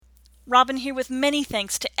Robin here with many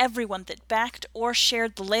thanks to everyone that backed or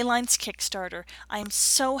shared the Leylines Kickstarter. I am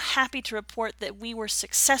so happy to report that we were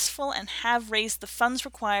successful and have raised the funds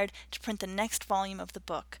required to print the next volume of the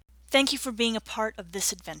book. Thank you for being a part of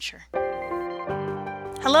this adventure.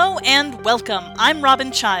 Hello and welcome. I'm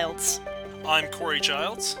Robin Childs. I'm Corey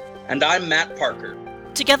Childs. And I'm Matt Parker.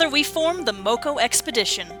 Together we form the Moko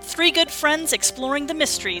Expedition, three good friends exploring the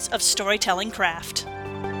mysteries of storytelling craft.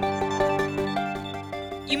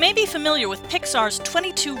 You may be familiar with Pixar's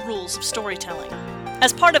 22 Rules of Storytelling.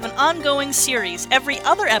 As part of an ongoing series, every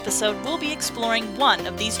other episode will be exploring one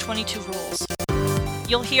of these 22 rules.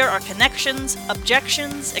 You'll hear our connections,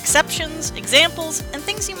 objections, exceptions, examples, and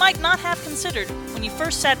things you might not have considered when you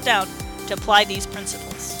first sat down to apply these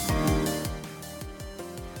principles.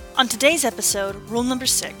 On today's episode, rule number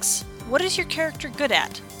 6. What is your character good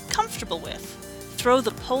at? Comfortable with? Throw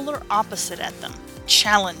the polar opposite at them.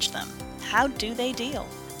 Challenge them. How do they deal?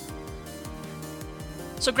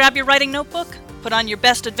 So grab your writing notebook, put on your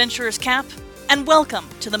best adventurer's cap, and welcome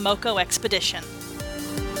to the Moko Expedition.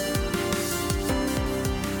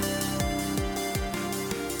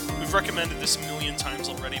 We've recommended this a million times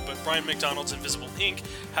already, but Brian McDonald's Invisible Ink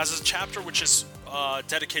has a chapter which is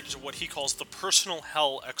dedicated to what he calls the personal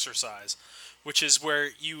hell exercise, which is where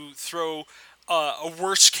you throw a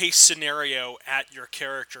worst-case scenario at your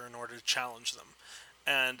character in order to challenge them.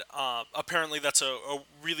 And apparently that's a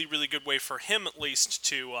really, really good way for him, at least,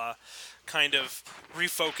 to kind of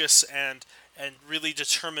refocus and really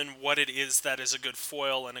determine what it is that is a good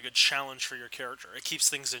foil and a good challenge for your character. It keeps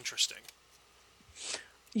things interesting.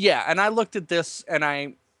 Yeah, and I looked at this, and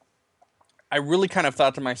I really kind of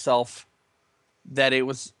thought to myself that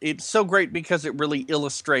it's so great because it really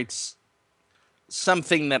illustrates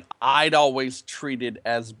something that I'd always treated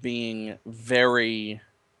as being very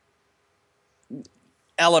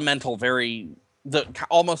elemental,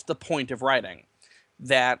 almost the point of writing,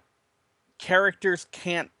 that characters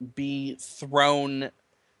can't be thrown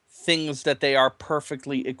things that they are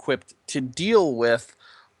perfectly equipped to deal with,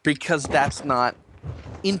 because that's not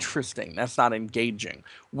interesting, that's not engaging.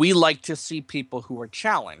 We like to see people who are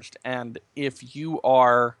challenged, and if you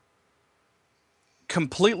are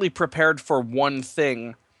completely prepared for one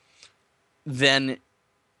thing, then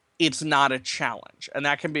it's not a challenge. And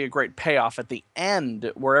that can be a great payoff at the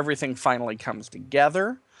end where everything finally comes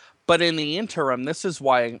together. But in the interim, this is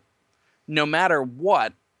why no matter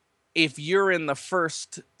what, if you're in the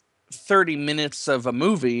first 30 minutes of a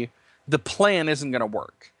movie, the plan isn't going to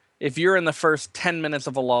work. If you're in the first 10 minutes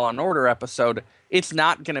of a Law and Order episode, it's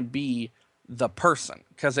not going to be the person.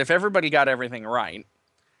 Because if everybody got everything right,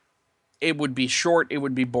 it would be short, it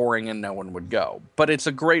would be boring, and no one would go. But it's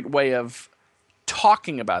a great way of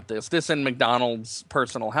talking about this and McDonald's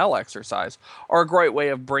personal hell exercise are a great way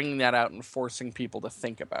of bringing that out and forcing people to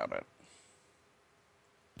think about it.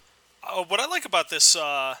 What I like about this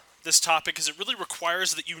topic is it really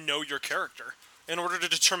requires that you know your character in order to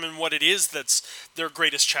determine what it is that's their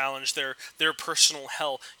greatest challenge, their personal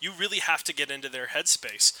hell. You really have to get into their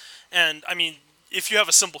headspace. And I mean, if you have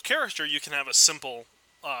a simple character, you can have a simple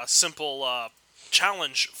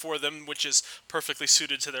challenge for them, which is perfectly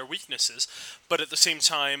suited to their weaknesses. But at the same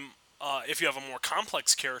time, if you have a more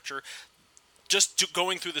complex character, just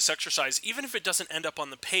going through this exercise, even if it doesn't end up on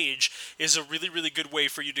the page, is a really, really good way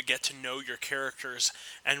for you to get to know your characters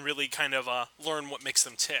and really kind of learn what makes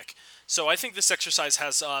them tick. So I think this exercise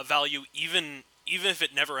has value even if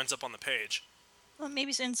it never ends up on the page. Well,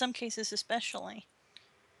 maybe in some cases especially.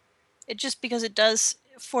 Because it does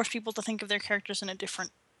force people to think of their characters in a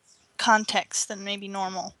different context than maybe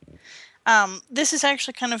normal. This is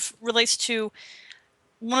actually kind of relates to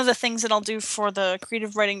one of the things that I'll do for the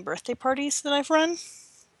creative writing birthday parties that I've run,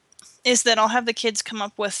 is that I'll have the kids come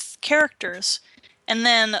up with characters, and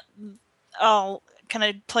then I'll kind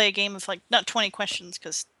of play a game of not 20 questions,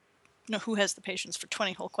 because who has the patience for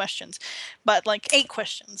 20 whole questions, but 8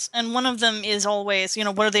 questions. And one of them is always,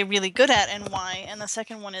 what are they really good at and why? And the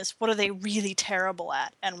second one is, what are they really terrible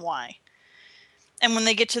at and why? And when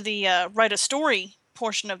they get to the write a story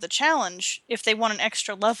portion of the challenge, if they want an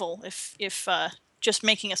extra level, if just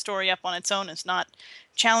making a story up on its own is not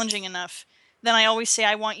challenging enough, then I always say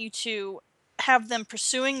I want you to have them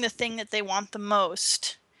pursuing the thing that they want the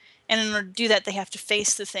most. And in order to do that, they have to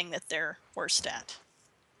face the thing that they're worst at.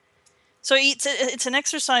 So it's an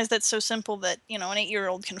exercise that's so simple that, an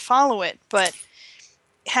 8-year-old can follow it, but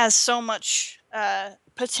has so much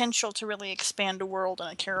potential to really expand a world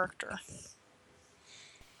and a character.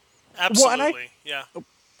 Absolutely, yeah.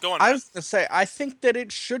 Go on. I was going to say, I think that it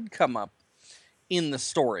should come up in the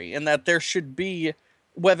story, and that there should be,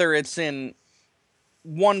 whether it's in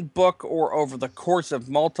one book or over the course of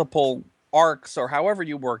multiple arcs or however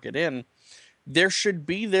you work it in, there should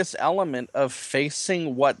be this element of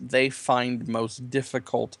facing what they find most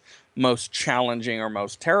difficult, most challenging, or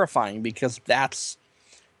most terrifying, because that's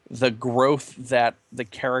the growth that the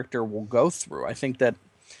character will go through. I think that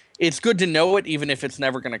it's good to know it, even if it's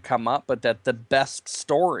never going to come up, but that the best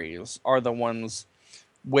stories are the ones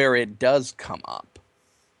where it does come up.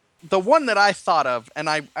 The one that I thought of, and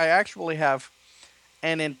I actually have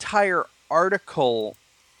an entire article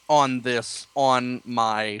on this on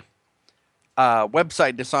my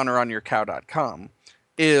website, dishonouronyourcow.com,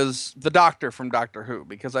 is the Doctor from Doctor Who,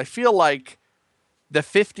 because I feel like the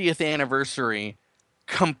 50th anniversary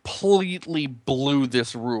completely blew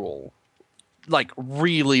this rule, like,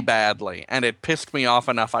 really badly, and it pissed me off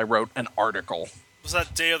enough I wrote an article. Was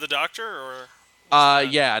that Day of the Doctor, or?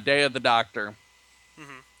 Was Yeah, Day of the Doctor.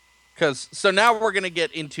 Mm-hmm. So now we're going to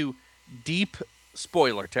get into deep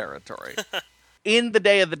spoiler territory. In the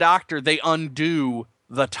Day of the Doctor, they undo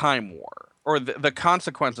the Time War, or the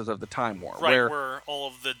consequences of the Time War. Right, where all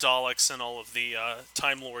of the Daleks and all of the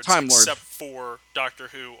Time Lords, except for Doctor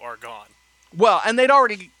Who, are gone. Well, and they'd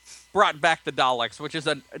already brought back the Daleks, which is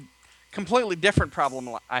a completely different problem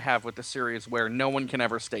I have with the series, where no one can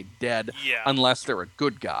ever stay dead unless they're a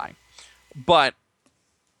good guy. But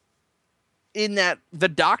in that, the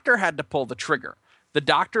Doctor had to pull the trigger. The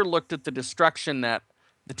Doctor looked at the destruction that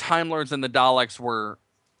the Time Lords and the Daleks were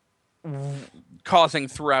causing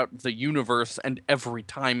throughout the universe and every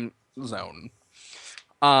time zone.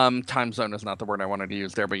 Time zone is not the word I wanted to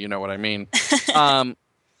use there, but you know what I mean.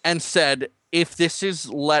 And said, if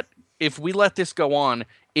we let this go on,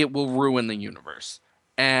 it will ruin the universe.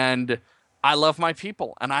 And I love my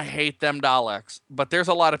people, and I hate them Daleks, but there's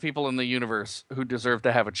a lot of people in the universe who deserve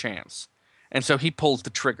to have a chance. And so he pulls the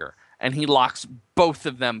trigger, and he locks both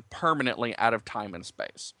of them permanently out of time and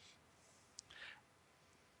space.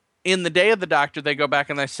 In the Day of the Doctor, they go back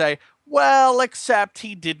and they say, well, except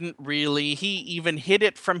he didn't really. He even hid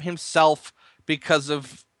it from himself because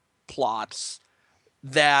of plots,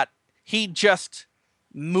 that he just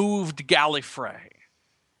moved Gallifrey,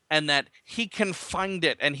 and that he can find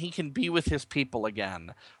it and he can be with his people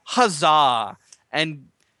again. Huzzah! And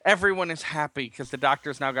everyone is happy because the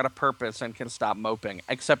Doctor's now got a purpose and can stop moping.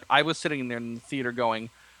 Except I was sitting there in the theater going,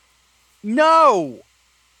 no!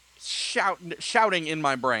 Shouting in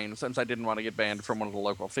my brain, since I didn't want to get banned from one of the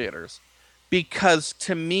local theaters. Because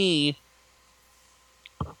to me,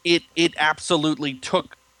 it absolutely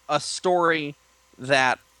took a story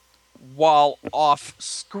that, while off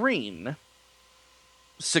screen,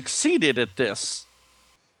 succeeded at this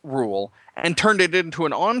rule and turned it into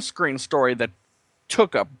an on-screen story that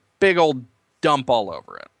took a big old dump all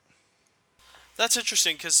over it. That's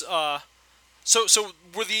interesting, because so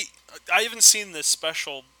were the I haven't seen this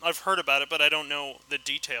special. I've heard about it, but I don't know the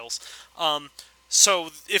details.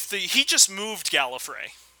 So if he just moved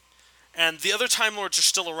Gallifrey, and the other Time Lords are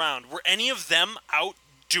still around, were any of them out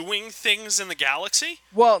doing things in the galaxy?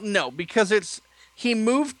 Well, no, because he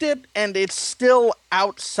moved it, and it's still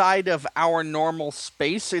outside of our normal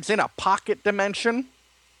space. It's in a pocket dimension.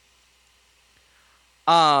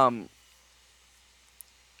 Right.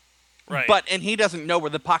 And he doesn't know where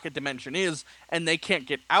the pocket dimension is, and they can't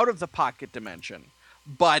get out of the pocket dimension.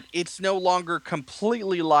 But it's no longer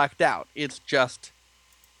completely locked out. It's just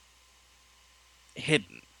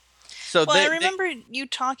hidden. So I remember you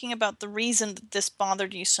talking about the reason that this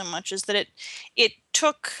bothered you so much is that it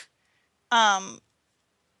took an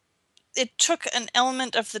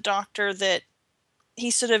element of the Doctor that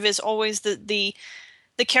he sort of is always the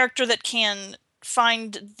character that can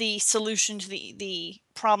find the solution to the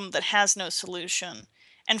problem that has no solution,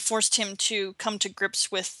 and forced him to come to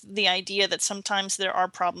grips with the idea that sometimes there are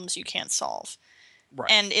problems you can't solve. Right.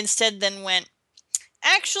 And instead then went,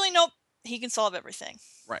 actually, nope, he can solve everything.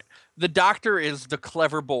 Right. The Doctor is the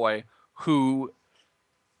clever boy who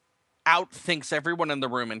outthinks everyone in the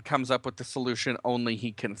room and comes up with the solution only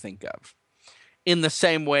he can think of. In the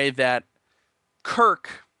same way that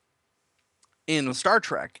Kirk in Star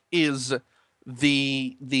Trek is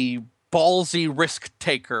the ballsy risk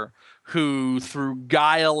taker who, through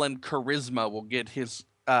guile and charisma, will get his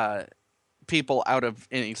people out of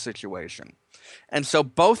any situation. And so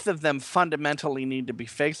both of them fundamentally need to be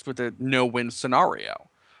faced with a no-win scenario.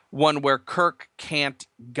 One where Kirk can't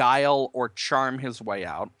guile or charm his way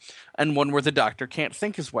out, and one where the Doctor can't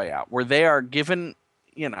think his way out, where they are given,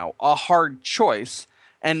 a hard choice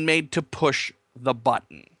and made to push the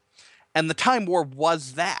button. And the Time War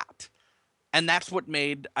was that. And that's what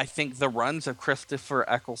made, I think, the runs of Christopher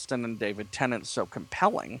Eccleston and David Tennant so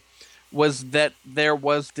compelling, was that there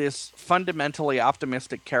was this fundamentally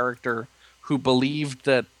optimistic character who believed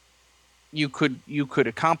that you could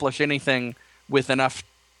accomplish anything with enough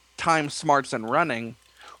time, smarts, and running,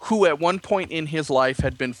 who at one point in his life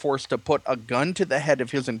had been forced to put a gun to the head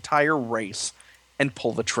of his entire race and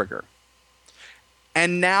pull the trigger.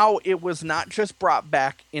 And now it was not just brought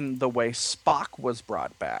back in the way Spock was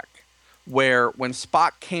brought back, where when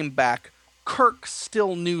Spock came back, Kirk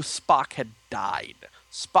still knew Spock had died.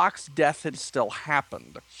 Spock's death had still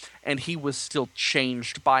happened, and he was still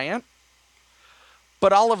changed by it.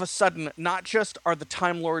 But all of a sudden, not just are the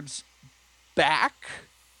Time Lords back,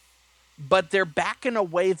 but they're back in a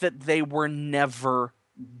way that they were never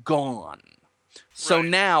gone. So Right.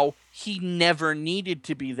 now he never needed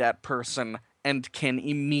to be that person and can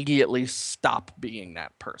immediately stop being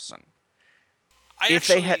that person. I If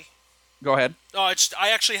they had, actually, go ahead. I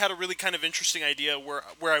actually had a really kind of interesting idea where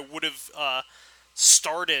I would have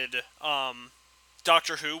started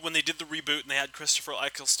Doctor Who when they did the reboot and they had Christopher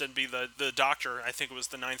Eccleston be the Doctor. I think it was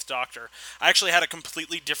the Ninth Doctor. I actually had a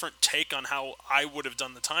completely different take on how I would have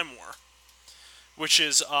done the Time War, which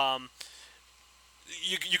is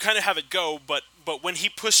you kind of have it go, but when he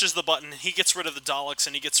pushes the button, he gets rid of the Daleks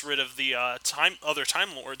and he gets rid of the other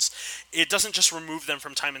Time Lords. It doesn't just remove them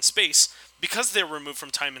from time and space. Because they're removed from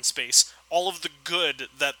time and space, all of the good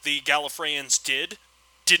that the Gallifreyans did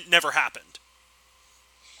never happened.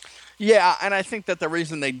 Yeah, and I think that the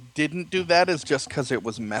reason they didn't do that is just because it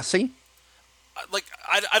was messy. Like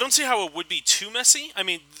I don't see how it would be too messy. I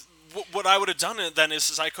mean, what I would have done then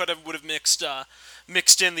is I would have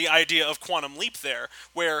mixed in the idea of quantum leap there,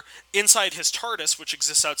 where inside his TARDIS, which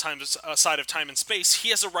exists outside of time and space, he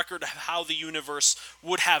has a record of how the universe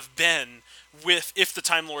would have been if the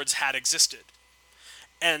Time Lords had existed.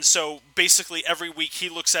 And so basically every week he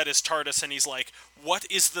looks at his TARDIS and he's like, what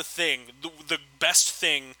is the best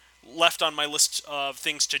thing left on my list of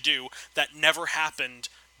things to do that never happened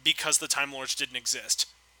because the Time Lords didn't exist?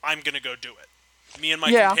 I'm going to go do it. Me and my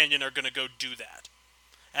Yeah. companion are going to go do that.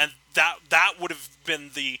 And that would have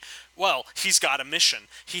been he's got a mission.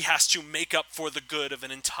 He has to make up for the good of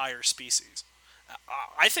an entire species.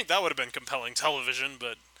 I think that would have been compelling television,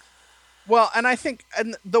 but Well, and I think,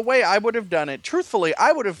 and the way I would have done it, truthfully,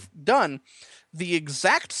 I would have done the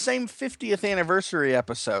exact same 50th anniversary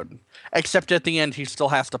episode, except at the end he still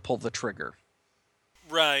has to pull the trigger.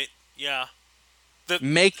 right, yeah.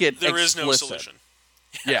 Make it There is explicit. no solution.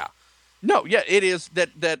 Yeah. No, yeah, it is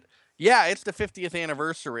that yeah, it's the 50th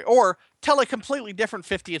anniversary, or tell a completely different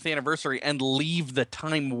 50th anniversary and leave the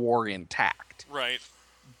Time War intact. Right.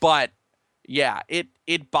 But yeah,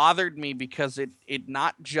 it bothered me because it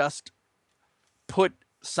not just put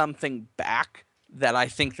something back that I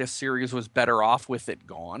think this series was better off with it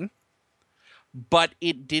gone, but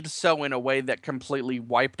it did so in a way that completely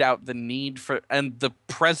wiped out the need for and the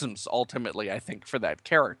presence ultimately, I think, for that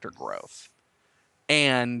character growth.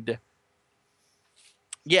 And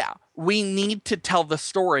yeah, we need to tell the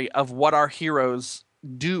story of what our heroes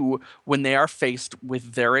do when they are faced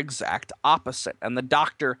with their exact opposite. And the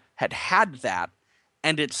Doctor had that,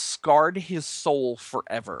 and it scarred his soul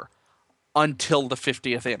forever until the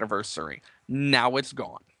 50th anniversary. Now it's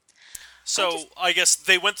gone. So I guess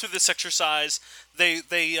they went through this exercise. They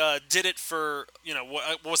did it for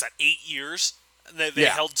what was that 8 years? They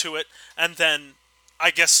Yeah. held to it, and then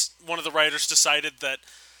I guess one of the writers decided that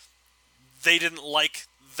they didn't like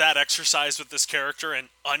that exercise with this character and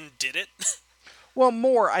undid it. Well,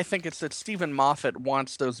 more, I think it's that Stephen Moffat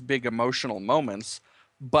wants those big emotional moments,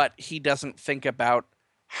 but he doesn't think about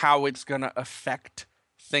how it's going to affect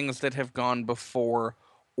things that have gone before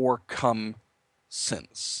or come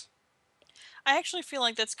since. I actually feel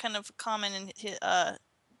like that's kind of common in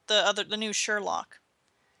the new Sherlock.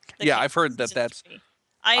 that Yeah, came I've out heard in that season that's. 3.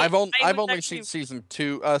 I've I was only actually seen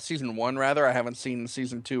season 1 rather. I haven't seen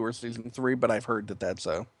season 2 or season 3, but I've heard that that's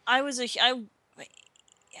so. I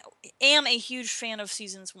am a huge fan of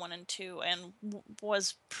seasons 1 and 2 and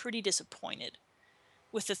was pretty disappointed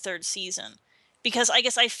with the third season because I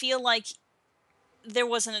guess I feel like there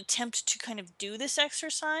was an attempt to kind of do this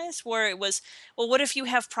exercise where it was, well, what if you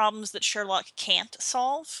have problems that Sherlock can't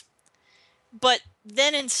solve? But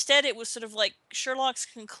then instead it was sort of like Sherlock's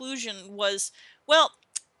conclusion was, well,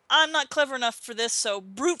 I'm not clever enough for this, so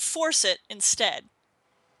brute force it instead.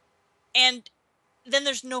 And then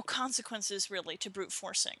there's no consequences really to brute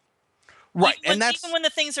forcing. Right, Even when the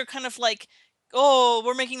things are kind of like, oh,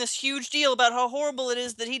 we're making this huge deal about how horrible it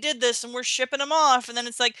is that he did this, and we're shipping him off, and then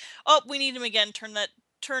it's like, oh, we need him again.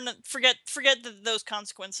 Forget that those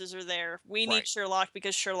consequences are there. We need Right. Sherlock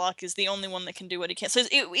because Sherlock is the only one that can do what he can. So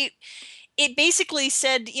it basically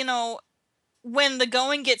said, when the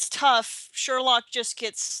going gets tough, Sherlock just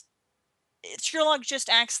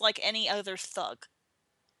acts like any other thug,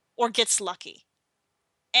 or gets lucky.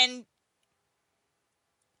 And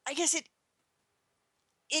I guess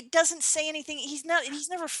it doesn't say anything. He's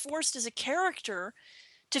never forced as a character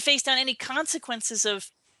to face down any consequences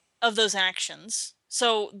of those actions.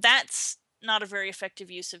 So that's not a very effective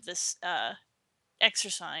use of this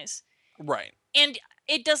exercise. Right. And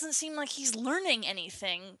it doesn't seem like he's learning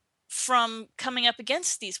anything from coming up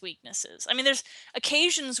against these weaknesses. I mean, there's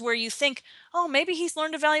occasions where you think, oh, maybe he's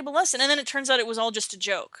learned a valuable lesson, and then it turns out it was all just a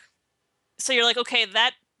joke. So you're like, okay,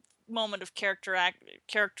 that moment of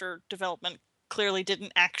character development clearly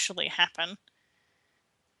didn't actually happen.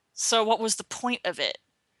 So what was the point of it?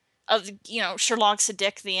 Of, Sherlock's a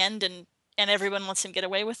dick, the end, and everyone lets him get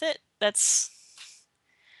away with it?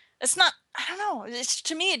 It's not, I don't know.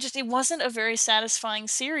 To me, it wasn't a very satisfying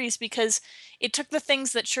series, because it took the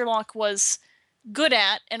things that Sherlock was good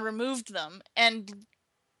at and removed them, and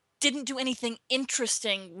didn't do anything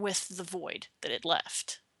interesting with the void that it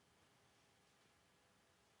left.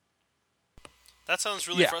 That sounds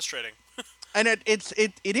really frustrating. And it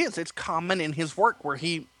is. It's common in his work where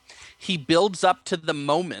he builds up to the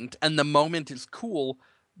moment, and the moment is cool,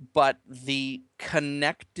 but the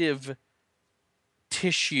connective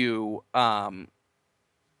tissue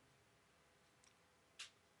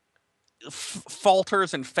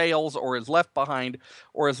falters and fails, or is left behind,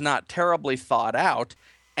 or is not terribly thought out.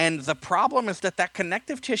 And the problem is that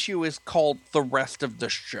connective tissue is called the rest of the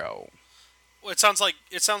show. Well, it sounds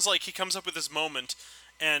like he comes up with this moment,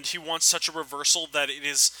 and he wants such a reversal that it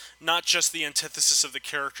is not just the antithesis of the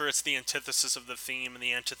character; it's the antithesis of the theme and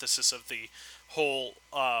the antithesis of the whole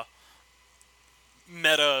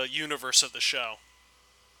meta universe of the show.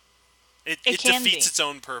 It defeats its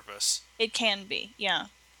own purpose. It can be, yeah.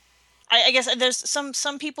 I guess there's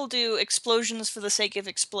some people do explosions for the sake of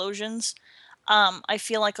explosions. I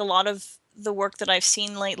feel like a lot of the work that I've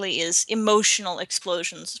seen lately is emotional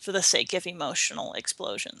explosions for the sake of emotional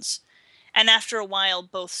explosions. And after a while,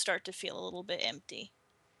 both start to feel a little bit empty.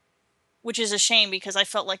 Which is a shame, because I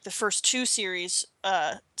felt like the first two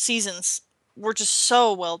seasons were just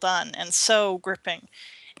so well done and so gripping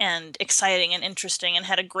and exciting and interesting, and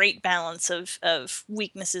had a great balance of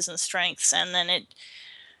weaknesses and strengths. And then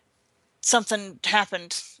something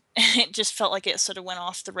happened. It just felt like it sort of went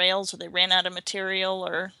off the rails, or they ran out of material,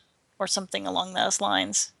 or something along those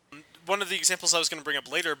lines. One of the examples I was going to bring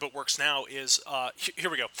up later, but works now, is here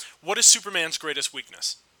we go. What is Superman's greatest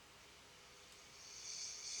weakness?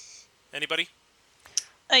 Anybody?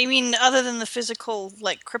 I mean, other than the physical,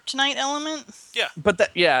 like, kryptonite element? Yeah. But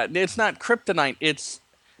it's not kryptonite, it's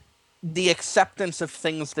the acceptance of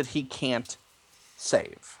things that he can't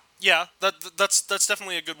save. Yeah, that's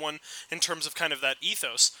definitely a good one in terms of kind of that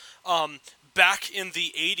ethos. Back in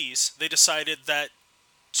the 80s, they decided that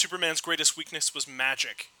Superman's greatest weakness was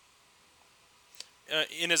magic.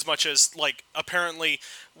 In as much as, like, apparently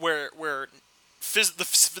where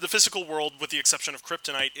the physical world, with the exception of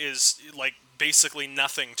kryptonite, is, like, basically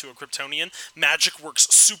nothing to a Kryptonian, magic works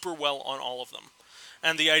super well on all of them.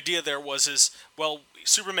 And the idea there was, well,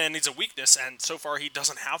 Superman needs a weakness, and so far he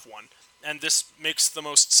doesn't have one. And this makes the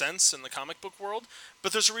most sense in the comic book world.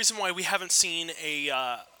 But there's a reason why we haven't seen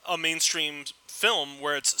a mainstream film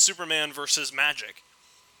where it's Superman versus magic.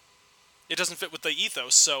 It doesn't fit with the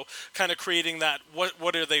ethos, so kind of creating that,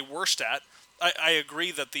 what are they worst at? I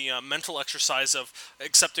agree that the mental exercise of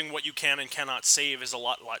accepting what you can and cannot save is a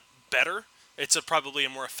lot better. It's probably a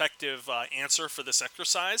more effective answer for this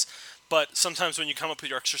exercise, but sometimes when you come up with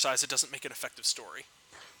your exercise, it doesn't make an effective story.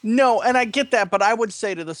 No, and I get that, but I would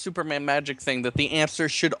say to the Superman magic thing that the answer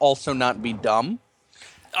should also not be dumb.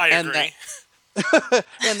 I agree.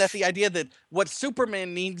 And that the idea that what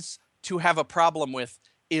Superman needs to have a problem with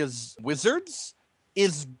is wizards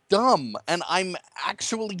is dumb. And I'm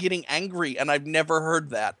actually getting angry, and I've never heard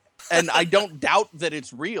that. And I don't doubt that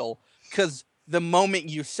it's real, because the moment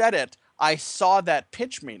you said it, I saw that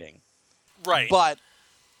pitch meeting. Right. But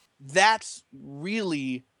that's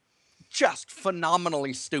really just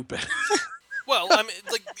phenomenally stupid. Well, I mean,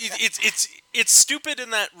 like, it's stupid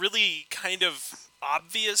in that really kind of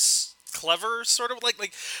obvious, clever sort of,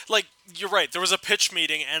 like you're right. There was a pitch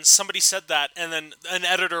meeting and somebody said that, and then an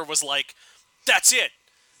editor was like, "That's it,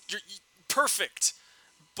 you're perfect,"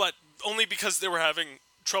 but only because they were having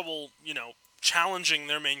trouble, challenging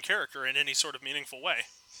their main character in any sort of meaningful way.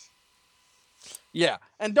 Yeah,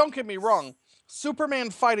 and don't get me wrong, Superman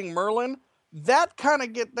fighting Merlin, that's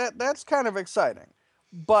kind of exciting,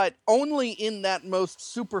 but only in that most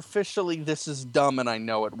superficially "this is dumb and I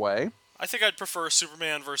know it" way. I think I'd prefer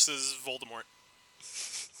Superman versus Voldemort.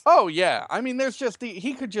 Oh yeah, I mean, there's just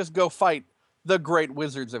he could just go fight the great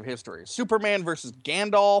wizards of history. Superman versus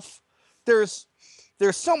Gandalf. There's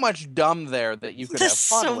there's so much dumb there that you could There's have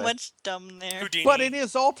fun so with, much dumb there. but it Houdini.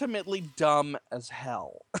 is ultimately dumb as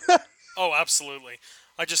hell. Oh, absolutely.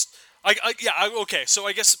 I just, okay. So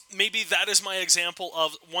I guess maybe that is my example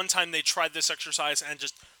of one time they tried this exercise and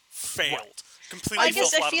just failed, Right. completely I fell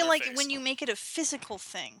guess I flat on feel their like face. when you make it a physical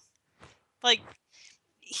thing, like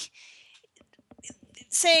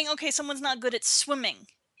saying, okay, someone's not good at swimming.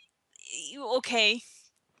 Okay,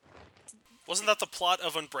 Wasn't that the plot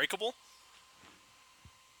of Unbreakable?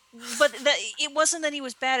 but it wasn't that he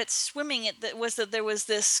was bad at swimming. It was that there was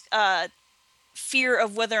this fear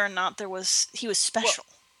of whether or not he was Well, special.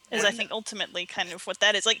 Is, well, I think, ultimately kind of what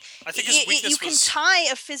that is. Like, I think his you weakness can was tie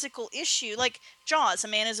a physical issue, like Jaws. A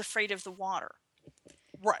man is afraid of the water,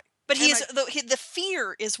 Right. but And the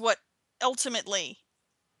fear is what ultimately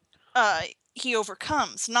he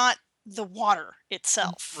overcomes, not the water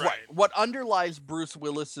itself. right. right. What underlies Bruce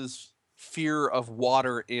Willis's fear of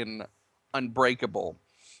water in Unbreakable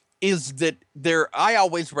is that I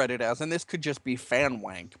always read it as, and this could just be fan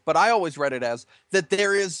wank, but I always read it as that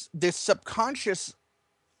there is this subconscious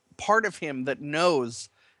part of him that knows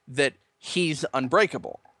that he's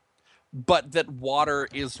unbreakable, but that water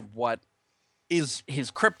is what is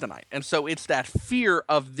his kryptonite. And so it's that fear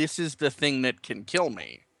of this is the thing that can kill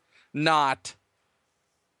me, not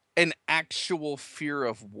an actual fear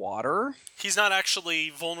of water. He's not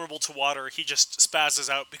actually vulnerable to water. He just spazzes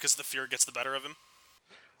out because the fear gets the better of him.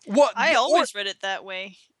 What I or always read it that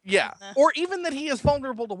way. yeah, or even that he is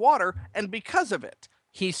vulnerable to water and because of it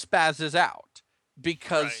he spazzes out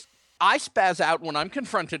because Right. I spaz out when I'm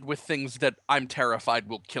confronted with things that I'm terrified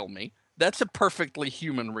will kill me. That's a perfectly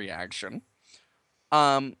human reaction.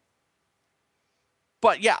 Um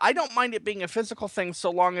but yeah, I don't mind it being a physical thing so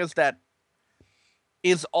long as that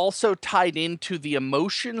is also tied into the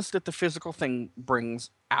emotions that the physical thing brings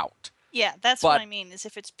out. Yeah, that's what But I mean. Is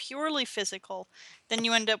if it's purely physical, then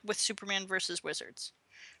you end up with Superman versus Wizards.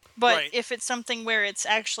 But Right. if it's something where it's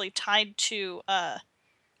actually tied to an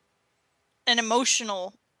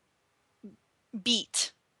emotional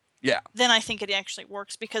beat, yeah, then I think it actually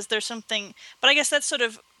works because there's something. But I guess that sort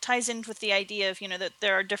of ties in with the idea of that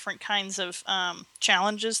there are different kinds of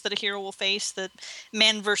challenges that a hero will face. That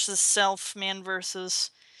man versus self, man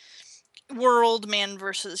versus world, man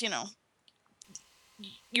versus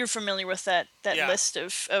you're familiar with that Yeah. list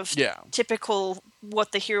of yeah. typical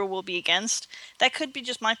what the hero will be against. That could be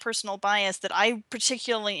just my personal bias that I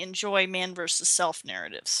particularly enjoy man versus self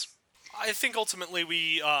narratives. I think ultimately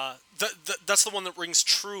that's the one that rings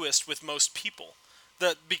truest with most people.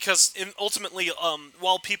 That because ultimately,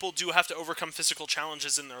 while people do have to overcome physical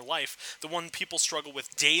challenges in their life, the one people struggle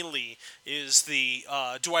with daily is the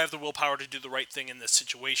do I have the willpower to do the right thing in this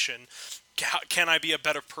situation? Can I be a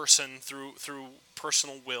better person through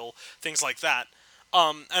personal will? Things like that.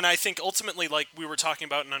 And I think ultimately, like we were talking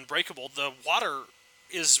about in Unbreakable, the water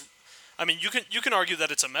is. I mean, you can argue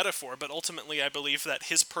that it's a metaphor, but ultimately, I believe that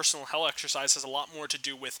his personal hell exercise has a lot more to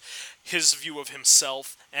do with his view of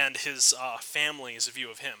himself and his family's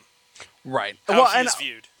view of him, Right. how Well, he and is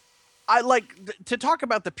viewed. I like to talk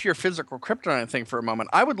about the pure physical kryptonite thing for a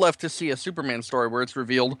moment. I would love to see a Superman story where it's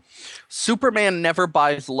revealed Superman never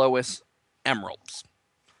buys Lois emeralds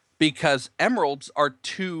because emeralds are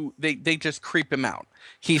too they just creep him out.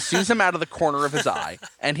 He sees them out of the corner of his eye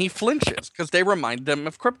and he flinches because they remind them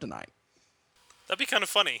of kryptonite. That'd be kind of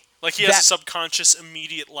funny. Like he has a That subconscious,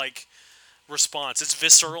 immediate response. It's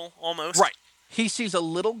visceral almost. right. He sees a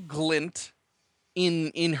little glint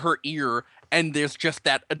in her ear and there's just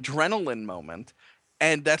that adrenaline moment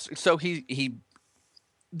and that's so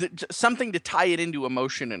something to tie it into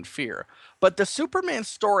emotion and fear. But the Superman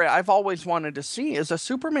story I've always wanted to see is a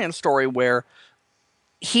Superman story where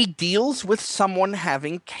he deals with someone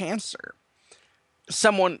having cancer,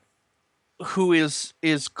 someone who is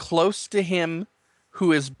close to him,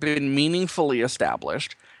 who has been meaningfully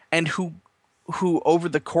established, and who over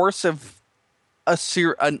the course of a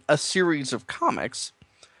series of comics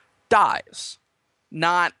dies,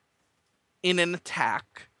 not in an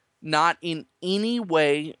attack, not in any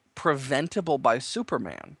way preventable by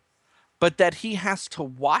Superman, but that he has to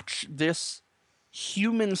watch this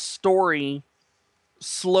human story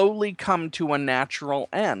slowly come to a natural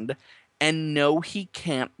end and know he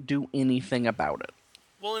can't do anything about it.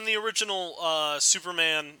 Well, in the original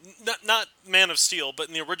Superman, not Man of Steel, but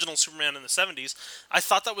in the original Superman in the '70s, I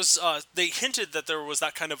thought that was they hinted that there was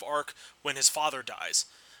that kind of arc when his father dies.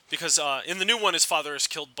 because in the new one his father is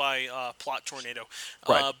killed by plot tornado,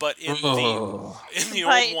 Right. but Ugh. in the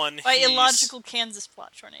old by one by he's illogical Kansas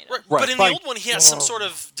plot tornado. right, but Right. in the old one he has some sort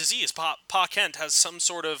of disease. Pa Kent has some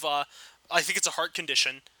sort of I think it's a heart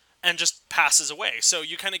condition and just passes away. So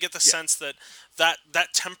you kind of get the Yeah. sense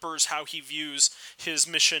that tempers how he views his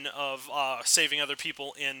mission of saving other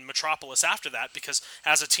people in Metropolis after that, because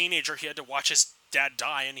as a teenager he had to watch his dad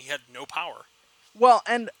die and he had no power. Well,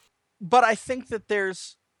 but I think that there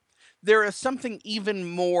is something even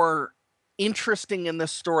more interesting in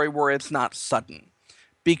this story where it's not sudden,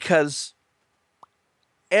 because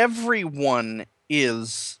everyone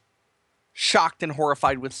is shocked and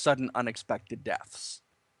horrified with sudden unexpected deaths.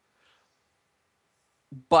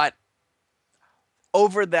 But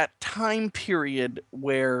over that time period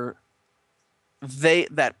where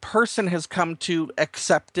that person has come to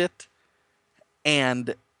accept it,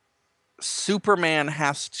 and Superman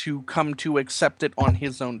has to come to accept it on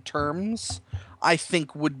his own terms, I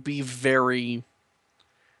think would be very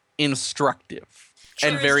instructive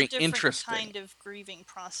and There is a very different interesting. kind of grieving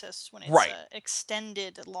process when it's Right. a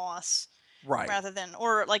extended loss Right. rather than,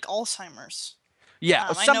 or like Alzheimer's.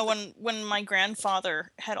 Yeah. I know when my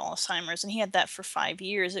grandfather had Alzheimer's and he had that for 5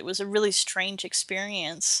 years, it was a really strange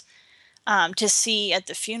experience to see at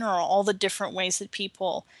the funeral all the different ways that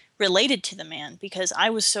people related to the man, because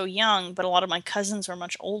I was so young, but a lot of my cousins were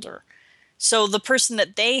much older. So the person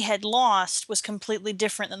that they had lost was completely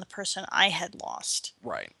different than the person I had lost.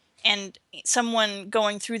 Right. And someone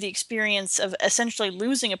going through the experience of essentially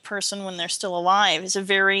losing a person when they're still alive is a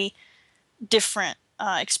very different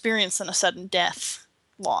experience than a sudden death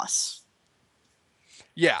loss.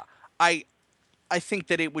 Yeah. I think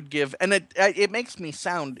that it would give, and it makes me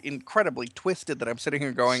sound incredibly twisted that I'm sitting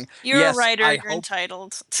here going, You're yes, a writer, you're hope,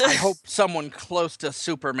 entitled. I hope someone close to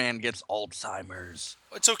Superman gets Alzheimer's.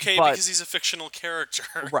 It's okay But- because he's a fictional character.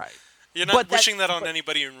 Right. You're not But wishing that on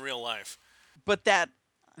anybody in real life. But that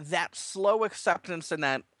slow acceptance and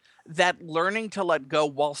that learning to let go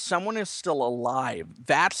while someone is still alive,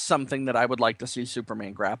 that's something that I would like to see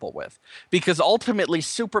Superman grapple with. Because ultimately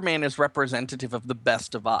Superman is representative of the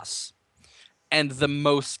best of us, and the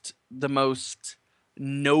most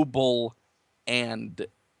noble and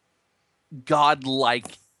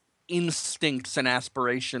godlike instincts and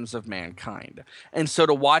aspirations of mankind. And so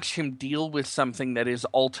to watch him deal with something that is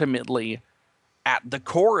ultimately at the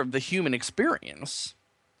core of the human experience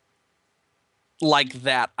like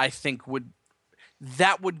that, I think would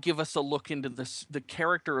give us a look into the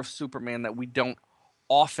character of Superman that we don't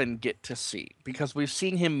often get to see, because we've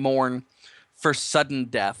seen him mourn for sudden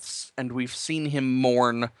deaths and we've seen him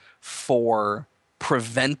mourn for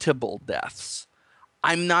preventable deaths.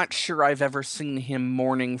 I'm not sure I've ever seen him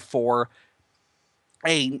mourning for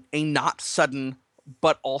a not sudden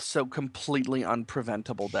but also completely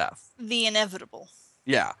unpreventable death. The inevitable.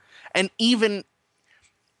 Yeah. And even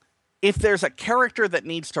if there's a character that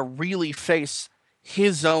needs to really face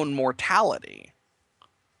his own mortality,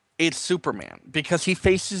 it's Superman, because he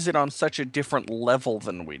faces it on such a different level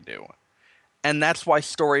than we do. And that's why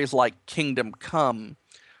stories like Kingdom Come,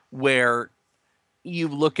 where you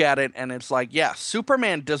look at it and it's like, yeah,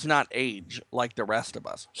 Superman does not age like the rest of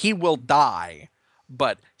us. He will die,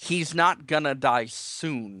 but he's not gonna die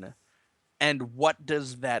soon. And what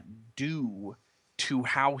does that do to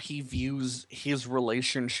how he views his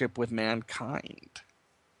relationship with mankind?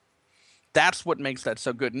 That's what makes that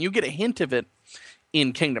so good. And you get a hint of it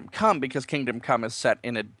in Kingdom Come, because Kingdom Come is set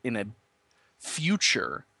in a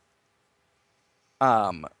future,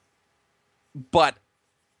 but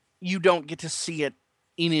you don't get to see it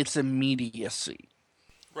in its immediacy.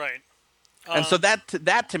 Right. And so that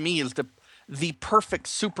to me is the perfect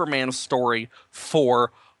Superman story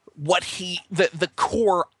for what the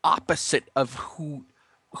core opposite of who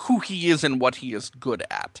he is and what he is good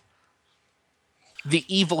at. The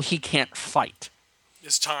evil he can't fight.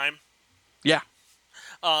 Is time. Yeah.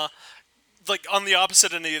 Like on the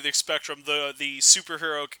opposite end of the spectrum, the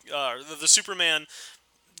superhero, the Superman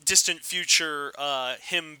distant future,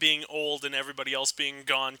 him being old and everybody else being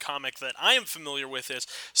gone comic that I am familiar with is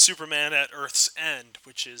Superman at Earth's End,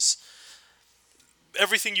 which is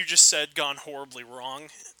everything you just said gone horribly wrong.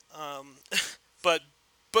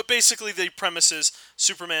 But basically the premise is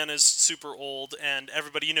Superman is super old and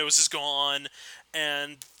everybody he knows is gone,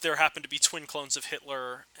 and there happen to be twin clones of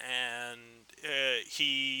Hitler, and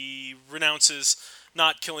he renounces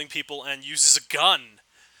not killing people and uses a gun.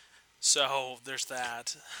 So there's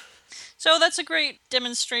that. So that's a great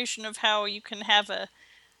demonstration of how you can have a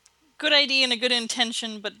good idea and a good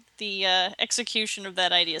intention, but the execution of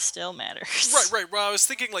that idea still matters. Right. Well, I was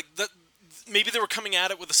thinking like that. maybe they were coming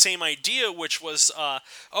at it with the same idea, which was,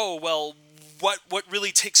 oh well, what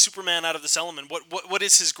really takes Superman out of this element? What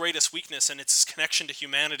is his greatest weakness? And it's his connection to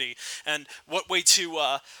humanity. And what way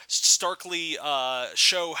to starkly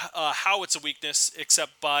show how it's a weakness,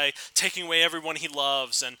 except by taking away everyone he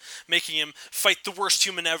loves and making him fight the worst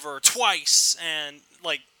human ever twice, and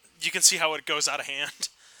like you can see how it goes out of hand.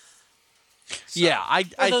 So, Yeah, Where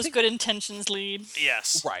I those think good intentions lead.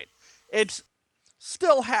 yes, right. It's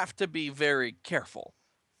still have to be very careful.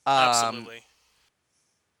 absolutely.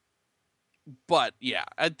 But yeah,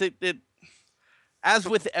 I think it, as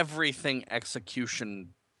with everything, execution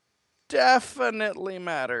definitely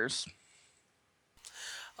matters.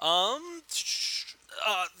 Um,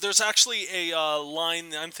 there's actually a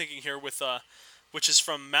line I'm thinking here with which is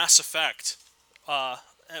from Mass Effect, uh,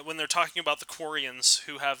 when they're talking about the Quarians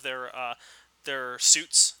who have their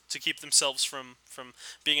suits to keep themselves from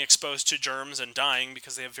being exposed to germs and dying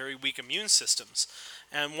because they have very weak immune systems.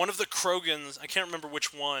 And one of the Krogans, I can't remember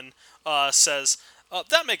which one, says,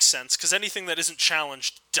 "That makes sense because anything that isn't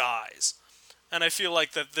challenged dies." And I feel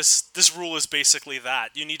like that this rule is basically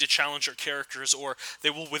that you need to challenge your characters or they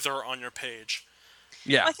will wither on your page.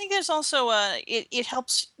 Yeah, I think there's also it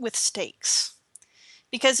helps with stakes,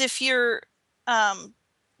 because if you're um,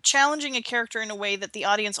 challenging a character in a way that the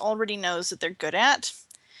audience already knows that they're good at,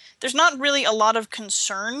 there's not really a lot of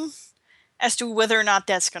concern as to whether or not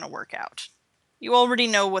that's going to work out. You already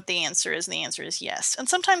know what the answer is, and the answer is yes. And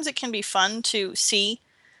sometimes it can be fun to see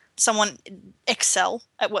someone excel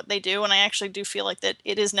at what they do, and I actually do feel like that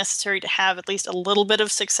it is necessary to have at least a little bit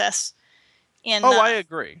of success in oh, I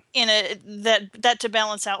agree. in a that to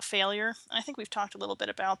balance out failure. I think we've talked a little bit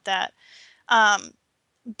about that. Um,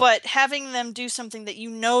 but having them do something that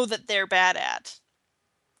you know that they're bad at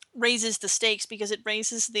raises the stakes because it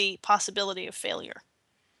raises the possibility of failure.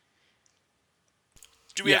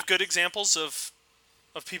 Do we Yeah. have good examples of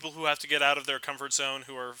people who have to get out of their comfort zone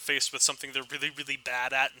who are faced with something they're really really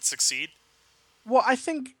bad at and succeed? Well, I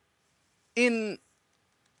think in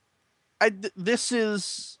this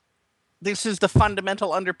is the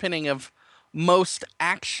fundamental underpinning of most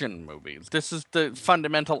action movies. This is the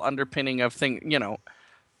fundamental underpinning of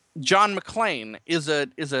John McClane is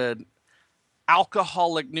a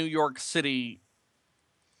alcoholic New York City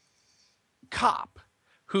cop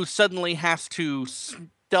who suddenly has to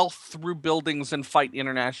stealth through buildings and fight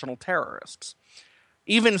international terrorists.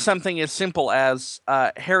 Even something as simple as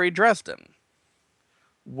Harry Dresden,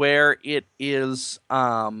 where it is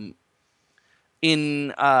in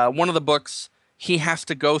one of the books, he has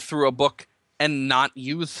to go through a book and not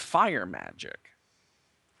use fire magic.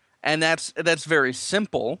 And that's very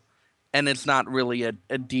simple, and it's not really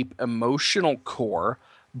a deep emotional core,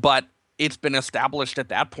 but it's been established at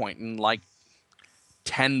that point in like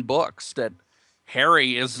 10 books that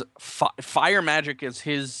Harry is fire magic is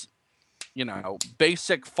his,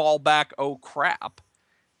 basic fallback, oh crap.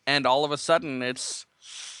 And all of a sudden it's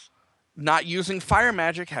not using fire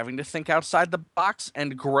magic, having to think outside the box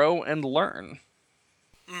and grow and learn.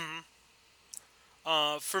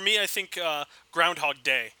 For me, I think Groundhog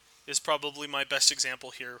Day is probably my best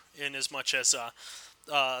example here, in as much as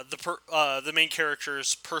the main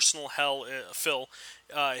character's personal hell, Phil,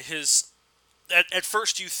 his at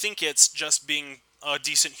first you think it's just being a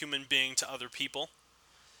decent human being to other people,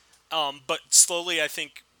 but slowly I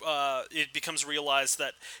think it becomes realized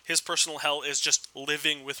that his personal hell is just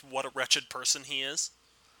living with what a wretched person he is,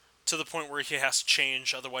 to the point where he has to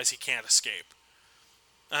change, otherwise he can't escape.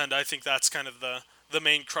 And I think that's kind of the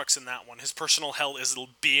main crux in that one. His personal hell is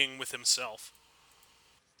being with himself.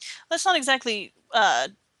 That's not exactly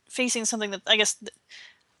facing something that I guess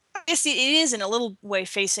it is in a little way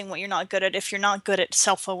facing what you're not good at. If you're not good at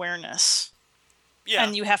self-awareness, Yeah.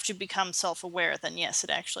 and you have to become self-aware, then yes, it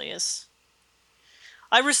actually is.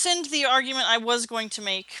 I rescind the argument I was going to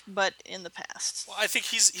make, but in the past. Well, I think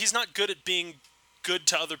he's not good at being good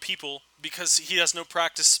to other people because he has no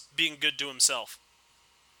practice being good to himself.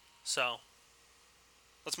 So,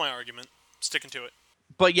 that's my argument. Sticking to it.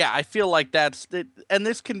 But yeah, I feel like that's it. And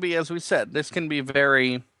this can be, as we said, this can be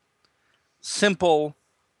very simple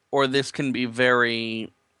or this can be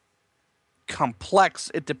very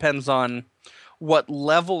complex. It depends on what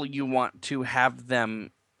level you want to have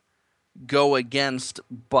them go against.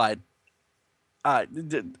 But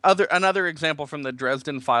another example from the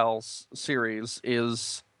Dresden Files series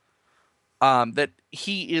is that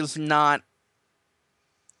he is not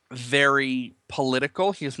very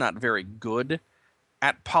political. He's not very good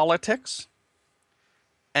at politics.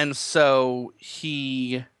 And so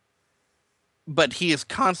he is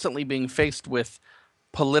constantly being faced with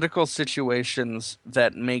political situations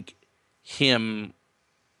that make him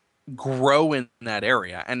grow in that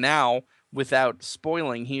area. And now, without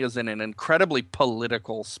spoiling, he is in an incredibly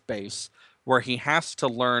political space where he has to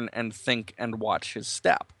learn and think and watch his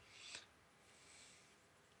step.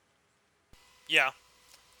 Yeah,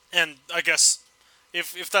 and I guess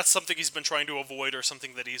if that's something he's been trying to avoid or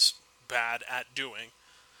something that he's bad at doing,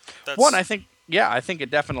 One, that's I think, yeah, I think it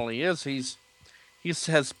definitely is. He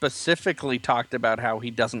has specifically talked about how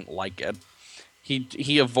he doesn't like it.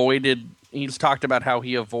 He avoided. He's talked about how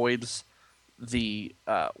he avoids the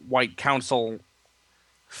White Council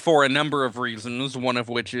for a number of reasons. One of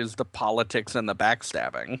which is the politics and the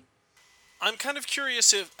backstabbing. I'm kind of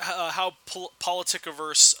curious if how politic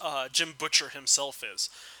averse Jim Butcher himself is.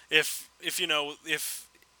 If you know if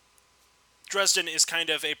Dresden is kind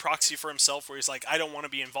of a proxy for himself, where he's like, I don't want to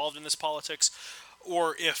be involved in this politics,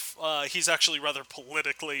 or if he's actually rather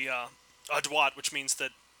politically adroit, which means that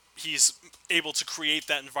he's able to create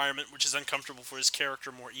that environment which is uncomfortable for his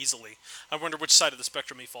character more easily. I wonder which side of the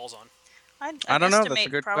spectrum he falls on. I I'd don't know. That's a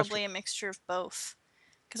estimate good question. probably a mixture of both.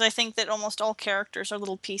 Because I think that almost all characters are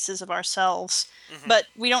little pieces of ourselves, but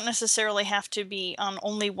we don't necessarily have to be on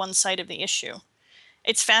only one side of the issue.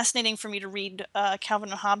 It's fascinating for me to read Calvin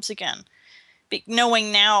and Hobbes again,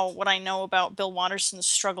 knowing now what I know about Bill Watterson's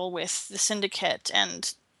struggle with the syndicate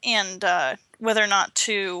and whether or not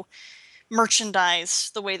to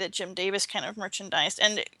merchandise the way that Jim Davis kind of merchandised.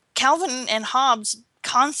 And Calvin and Hobbes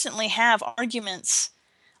constantly have arguments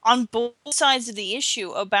on both sides of the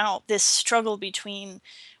issue about this struggle between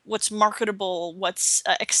what's marketable, what's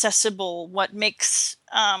accessible, what makes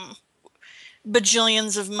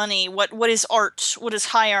bajillions of money, what is art, what is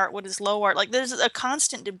high art, what is low art. Like there's a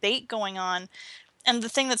constant debate going on. And the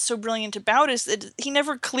thing that's so brilliant about it is that he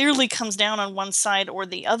never clearly comes down on one side or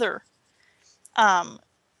the other.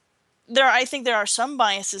 I think there are some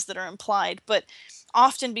biases that are implied, but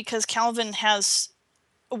often because Calvin has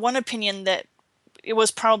one opinion that it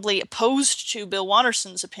was probably opposed to Bill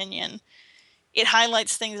Watterson's opinion, it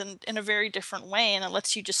highlights things in a very different way and it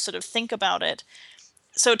lets you just sort of think about it.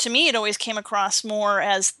 So to me, it always came across more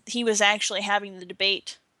as he was actually having the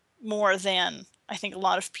debate more than I think a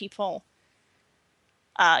lot of people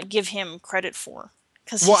give him credit for.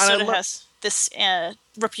 Because he Well, and sort of has this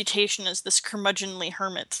reputation as this curmudgeonly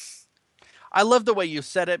hermit. I love the way you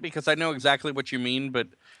said it because I know exactly what you mean. But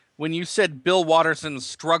when you said Bill Watterson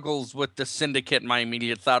struggles with the syndicate, my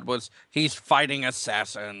immediate thought was he's fighting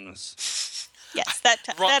assassins. Yes,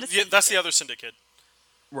 Yeah, that's the other syndicate.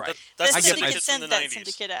 Right. That's the the syndicate syndicates from sent the that 90s.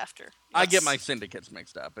 syndicate after. I get my syndicates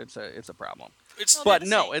mixed up. It's a problem. It's But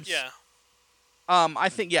no, it's yeah. I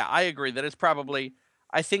think I agree that it's probably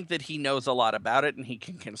I think that he knows a lot about it and he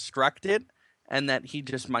can construct it and that he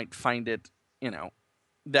just might find it,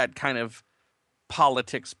 that kind of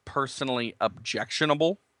politics personally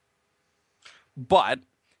objectionable. But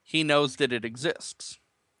he knows that it exists.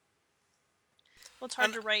 Well, it's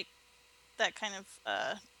hard to write that kind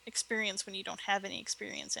of experience when you don't have any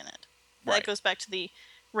experience in it. Right. That goes back to the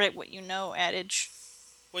write what you know adage.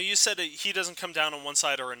 Well, you said he doesn't come down on one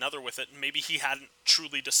side or another with it. Maybe he hadn't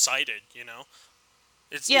truly decided,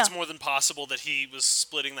 It's more than possible that he was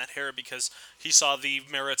splitting that hair because he saw the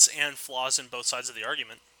merits and flaws in both sides of the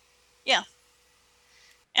argument. Yeah.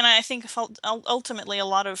 And I think ultimately a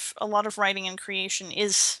lot of writing and creation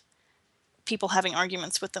is people having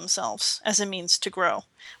arguments with themselves as a means to grow.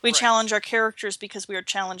 We challenge our characters because we are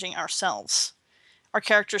challenging ourselves. Our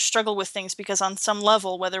characters struggle with things because on some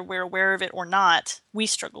level, whether we're aware of it or not, we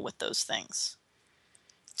struggle with those things.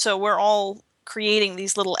 So we're all creating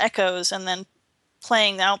these little echoes and then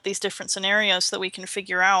playing out these different scenarios so that we can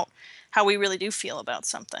figure out how we really do feel about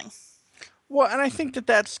something. Well, and I think that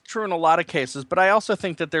that's true in a lot of cases, but I also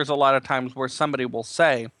think that there's a lot of times where somebody will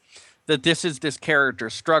say that this is this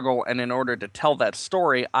character's struggle, and in order to tell that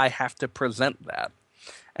story, I have to present that.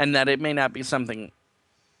 And that it may not be something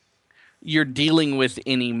you're dealing with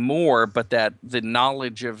anymore, but that the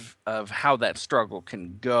knowledge of how that struggle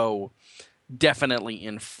can go definitely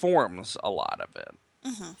informs a lot of it.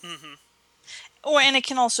 Mm-hmm. Mm-hmm. And it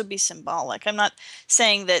can also be symbolic. I'm not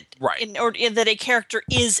saying that that a character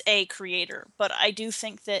is a creator, but I do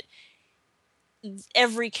think that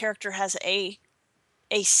every character has a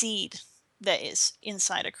seed that is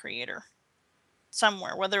inside a creator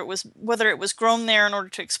somewhere, whether it was grown there in order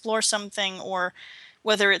to explore something or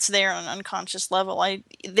whether it's there on an unconscious level.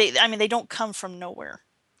 They don't come from nowhere.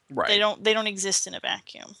 Right. They don't exist in a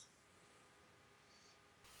vacuum.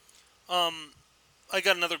 I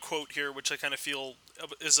got another quote here, which I kind of feel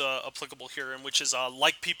is applicable here, and which is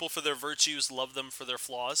like people for their virtues, love them for their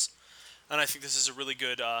flaws. And I think this is a really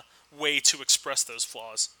good way to express those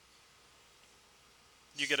flaws.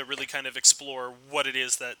 You get to really kind of explore what it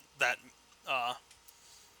is that uh,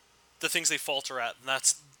 the things they falter at, and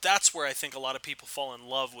that's where I think a lot of people fall in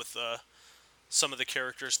love with some of the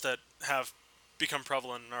characters that have become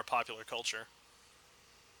prevalent in our popular culture.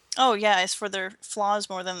 Oh yeah, it's for their flaws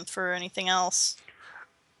more than for anything else.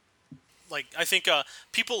 Like I think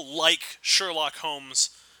people like Sherlock Holmes,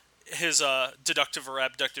 his deductive or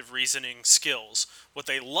abductive reasoning skills. What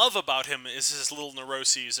they love about him is his little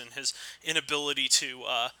neuroses and his inability to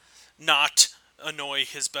not annoy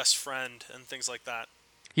his best friend and things like that.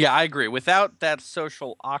 Yeah, I agree. Without that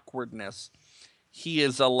social awkwardness, he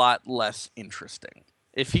is a lot less interesting.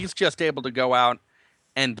 If he's just able to go out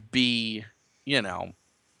and be, you know,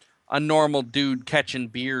 a normal dude catching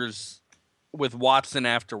beers with Watson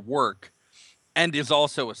after work and is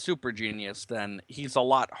also a super genius, then he's a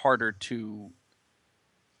lot harder to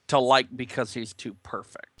like because he's too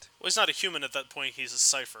perfect. Well, he's not a human at that point. He's a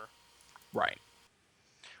cipher. Right.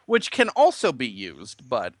 Which can also be used,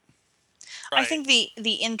 but I Right. think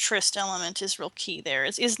the interest element is real key there.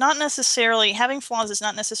 Is not necessarily having flaws is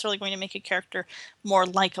not necessarily going to make a character more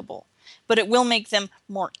likable, but it will make them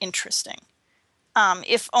more interesting.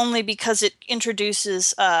 If only because it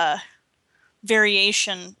introduces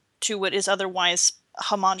variation to what is otherwise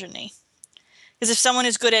homogeny. Because if someone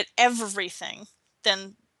is good at everything,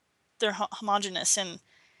 then they're homogenous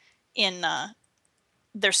in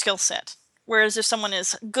their skill set. Whereas if someone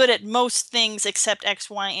is good at most things except X,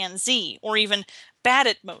 Y, and Z, or even bad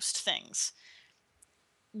at most things,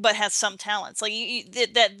 but has some talents, like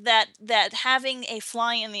that having a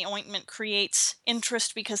fly in the ointment creates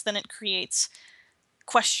interest because then it creates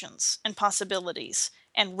questions and possibilities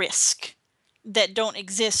and risk that don't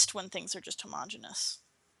exist when things are just homogenous.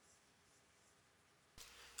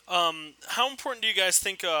 How important do you guys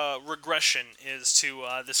think regression is to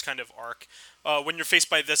this kind of arc? When you're faced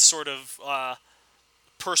by this sort of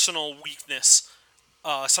personal weakness,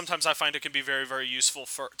 sometimes I find it can be very, very useful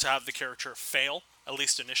to have the character fail, at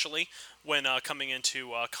least initially, when coming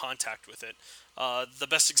into contact with it. The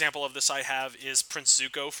best example of this I have is Prince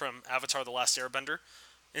Zuko from Avatar: The Last Airbender.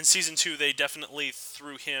 In season 2, they definitely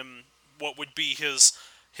threw him what would be his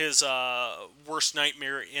worst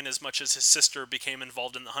nightmare, in as much as his sister became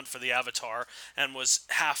involved in the hunt for the Avatar and was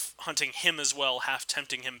half hunting him as well, half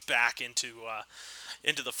tempting him back into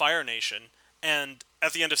the Fire Nation. And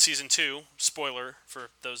at the end of season 2, spoiler for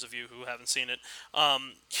those of you who haven't seen it,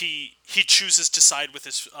 he chooses to side with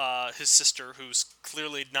his sister, who's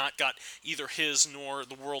clearly not got either his nor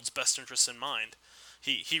the world's best interests in mind.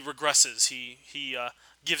 He regresses. He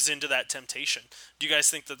gives into that temptation. Do you guys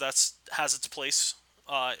think that has its place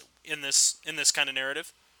in this kind of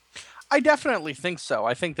narrative? I definitely think so.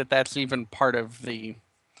 I think that that's even part of the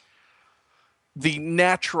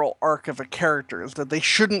natural arc of a character is that they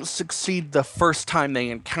shouldn't succeed the first time they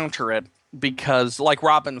encounter it because, like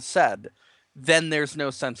Robin said, then there's no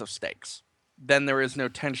sense of stakes. Then there is no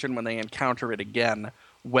tension when they encounter it again,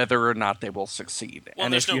 whether or not they will succeed. Well,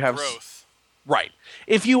 And there's if no you have growth. right,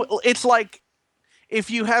 if you, it's like if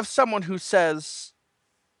you have someone who says,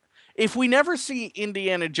 if we never see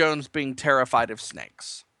Indiana Jones being terrified of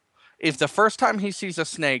snakes, if the first time he sees a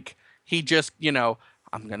snake, he just,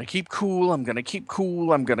 I'm going to keep cool, I'm going to keep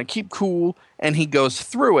cool, I'm going to keep cool, and he goes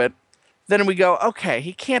through it, then we go, okay,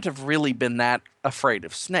 he can't have really been that afraid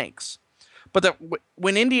of snakes. But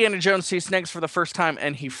when Indiana Jones sees snakes for the first time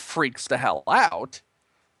and he freaks the hell out,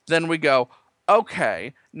 then we go,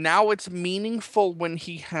 okay, now it's meaningful when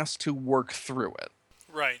he has to work through it.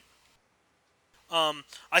 Right.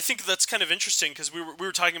 I think that's kind of interesting because we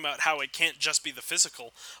were talking about how it can't just be the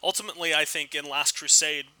physical. Ultimately, I think in Last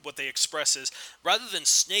Crusade, what they express is rather than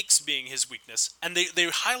snakes being his weakness, and they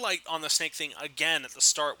highlight on the snake thing again at the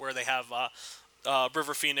start where they have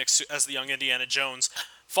River Phoenix as the young Indiana Jones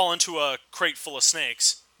fall into a crate full of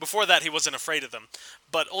snakes. Before that, he wasn't afraid of them,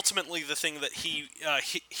 but ultimately, the thing that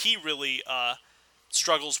he really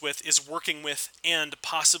struggles with is working with and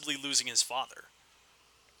possibly losing his father.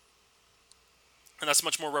 And that's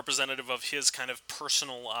much more representative of his kind of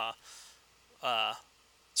personal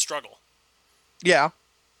struggle. Yeah.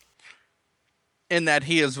 In that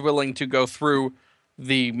he is willing to go through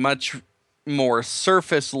the much more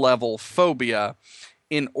surface level phobia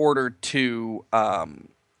in order to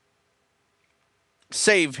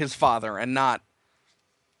save his father and not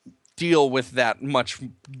deal with that much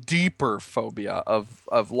deeper phobia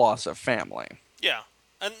of loss of family. Yeah,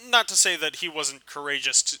 and not to say that he wasn't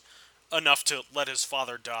courageous enough to let his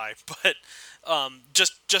father die, but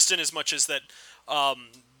just in as much as that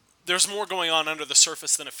there's more going on under the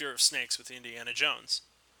surface than a fear of snakes with Indiana Jones.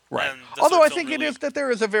 Right. And the Although third I film think it really, is that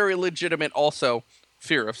there is a very legitimate also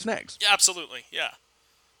fear of snakes. yeah, absolutely, yeah.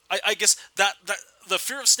 I guess that the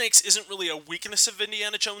fear of snakes isn't really a weakness of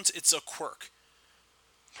Indiana Jones; it's a quirk.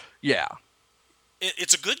 Yeah.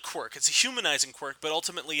 It's a good quirk. It's a humanizing quirk, but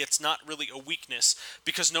ultimately, it's not really a weakness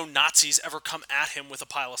because no Nazis ever come at him with a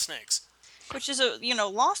pile of snakes. Which is a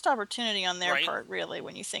lost opportunity on their Right? part, really,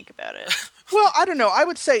 when you think about it. Well, I don't know. I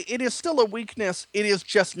would say it is still a weakness. It is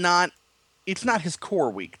just not. It's not his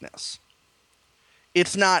core weakness.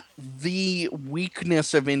 It's not the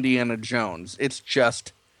weakness of Indiana Jones. It's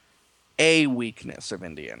just a weakness of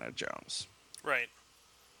Indiana Jones. Right.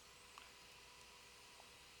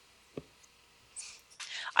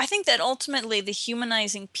 I think that ultimately the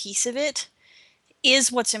humanizing piece of it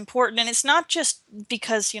is what's important. And it's not just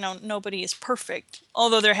because, nobody is perfect,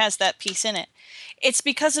 although there has that piece in it. It's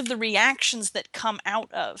because of the reactions that come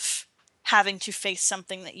out of having to face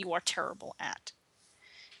something that you are terrible at.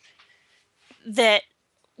 That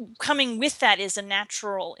coming with that is a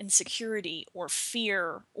natural insecurity or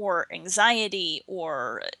fear or anxiety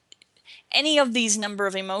or any of these number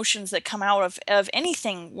of emotions that come out of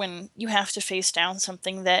anything when you have to face down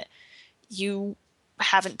something that you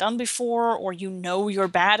haven't done before, or you're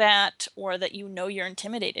bad at, or that you're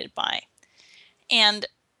intimidated by. And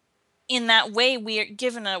in that way, we are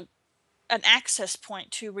given an access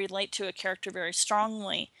point to relate to a character very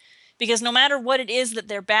strongly, because no matter what it is that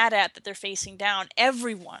they're bad at, that they're facing down,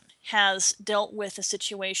 everyone has dealt with a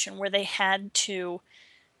situation where they had to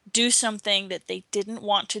do something that they didn't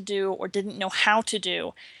want to do or didn't know how to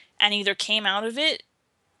do, and either came out of it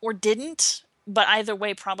or didn't, but either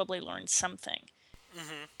way probably learned something.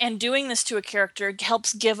 Mm-hmm. And doing this to a character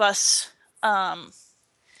helps give us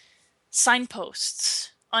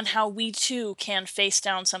signposts on how we too can face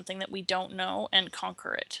down something that we don't know and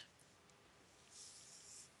conquer it.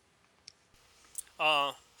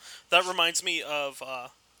 That reminds me of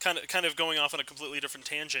kind of going off on a completely different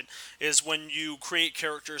tangent. Is when you create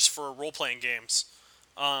characters for role playing games.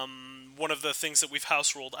 One of the things that we've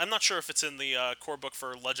house ruled. I'm not sure if it's in the core book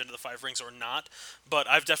for Legend of the Five Rings or not, but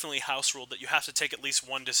I've definitely house ruled that you have to take at least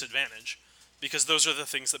one disadvantage, because those are the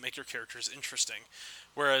things that make your characters interesting.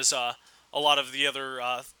 Whereas a lot of the other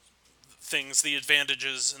things, the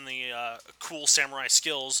advantages and the cool samurai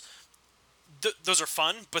skills, those are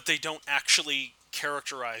fun, but they don't actually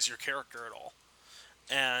characterize your character at all.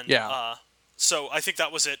 And Yeah. so I think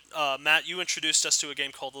that was it. Matt, you introduced us to a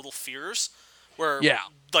game called Little Fears, where Yeah.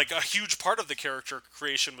 like a huge part of the character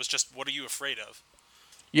creation was just what are you afraid of?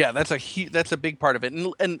 Yeah, that's a big part of it,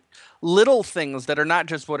 and little things that are not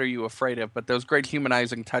just what are you afraid of, but those great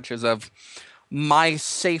humanizing touches of my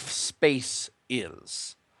safe space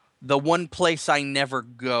is the one place I never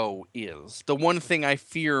go is the one thing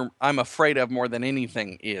I'm afraid of more than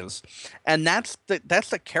anything is, and that's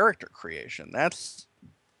the character creation. That's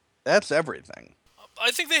everything. I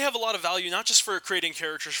think they have a lot of value, not just for creating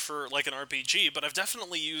characters for like an RPG, but I've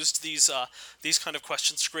definitely used these kind of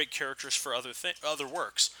questions to create characters for other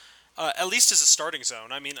works. At least as a starting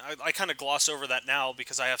zone. I mean, I kind of gloss over that now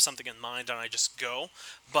because I have something in mind and I just go.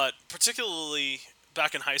 But particularly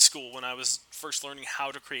back in high school when I was first learning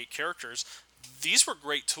how to create characters, these were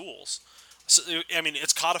great tools. So, I mean,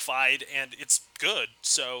 it's codified and it's good,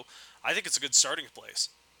 so I think it's a good starting place.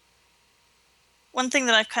 One thing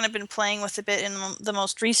that I've kind of been playing with a bit in the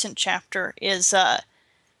most recent chapter is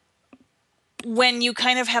when you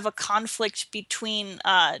kind of have a conflict between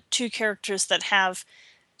two characters that have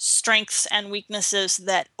strengths and weaknesses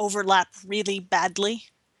that overlap really badly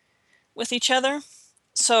with each other.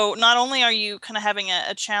 So not only are you kind of having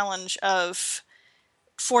a challenge of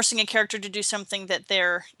forcing a character to do something that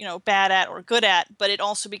they're, bad at or good at, but it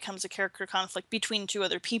also becomes a character conflict between two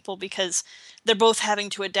other people because they're both having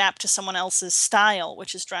to adapt to someone else's style,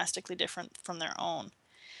 which is drastically different from their own.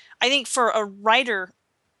 I think for a writer,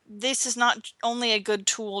 this is not only a good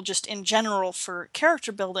tool just in general for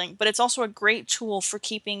character building, but it's also a great tool for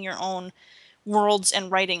keeping your own worlds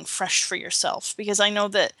and writing fresh for yourself. Because I know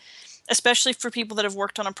that, especially for people that have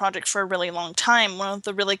worked on a project for a really long time, one of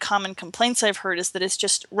the really common complaints I've heard is that it's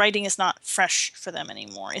just writing is not fresh for them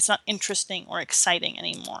anymore. It's not interesting or exciting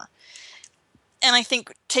anymore. And I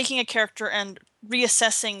think taking a character and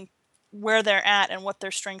reassessing where they're at and what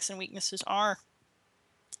their strengths and weaknesses are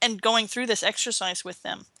and going through this exercise with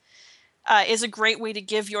them is a great way to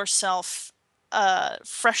give yourself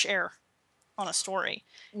fresh air on a story.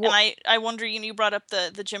 Well, And I wonder, you brought up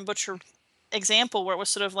the Jim Butcher example where it was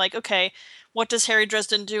sort of like, okay, what does Harry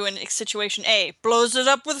Dresden do in situation A? Blows it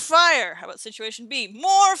up with fire. How about situation B?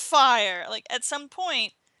 More fire. Like at some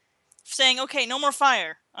point, saying, okay, no more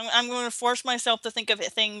fire. I'm going to force myself to think of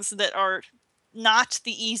things that are not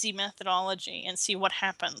the easy methodology and see what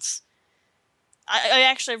happens. I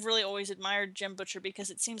actually have really always admired Jim Butcher because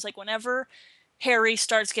it seems like whenever Harry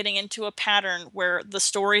starts getting into a pattern where the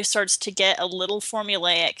story starts to get a little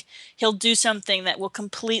formulaic, he'll do something that will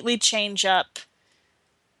completely change up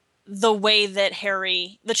the way that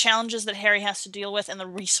the challenges that Harry has to deal with and the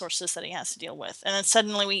resources that he has to deal with. And then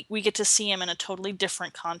suddenly we get to see him in a totally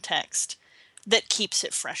different context that keeps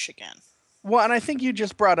it fresh again. Well, and I think you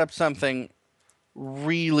just brought up something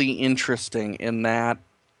really interesting in that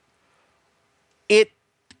it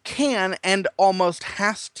can and almost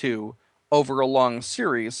has to, over a long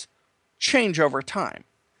series, change over time.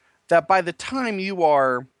 That by the time you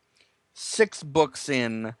are 6 books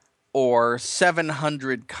in or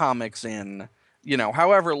 700 comics in,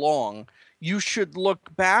 however long, you should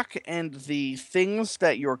look back and the things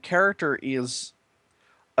that your character is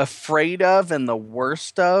afraid of and the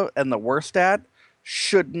worst at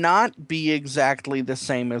should not be exactly the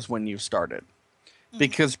same as when you started.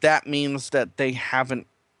 Because that means that they haven't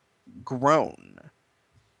grown.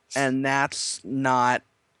 And that's not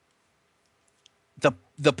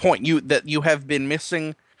the point. You have been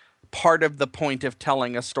missing part of the point of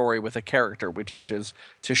telling a story with a character, which is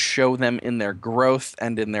to show them in their growth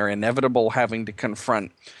and in their inevitable having to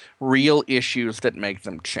confront real issues that make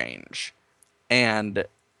them change. And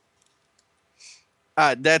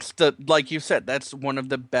that's like you said, that's one of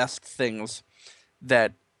the best things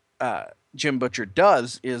that Jim Butcher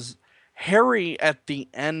does is Harry at the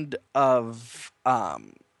end of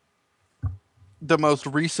the most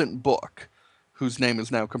recent book, whose name is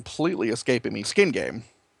now completely escaping me, Skin Game,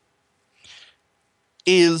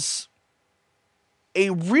 is a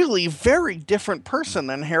really very different person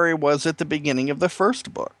than Harry was at the beginning of the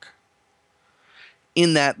first book.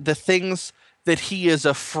 In that the things that he is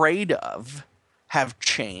afraid of have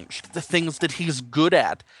changed. The things that he's good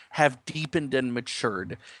at have deepened and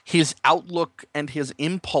matured. His outlook and his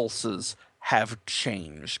impulses have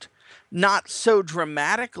changed. Not so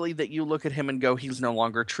dramatically that you look at him and go, he's no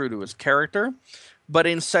longer true to his character, but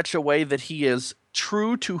in such a way that he is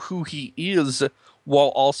true to who he is while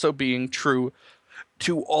also being true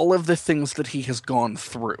to all of the things that he has gone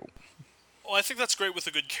through. Well, I think that's great with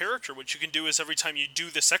a good character. What you can do is every time you do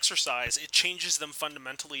this exercise, it changes them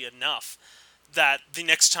fundamentally enough that the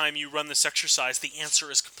next time you run this exercise, the answer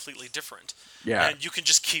is completely different. Yeah. And you can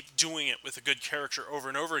just keep doing it with a good character over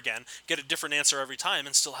and over again, get a different answer every time,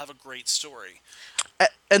 and still have a great story.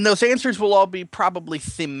 And those answers will all be probably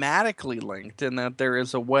thematically linked in that there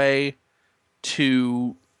is a way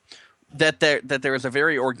to that there is a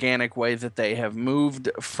very organic way that they have moved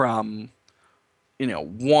from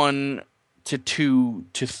 1 to 2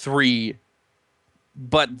 to 3,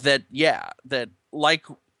 but that like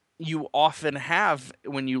you often have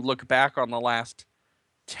when you look back on the last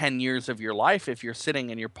 10 years of your life, if you're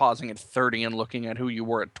sitting and you're pausing at 30 and looking at who you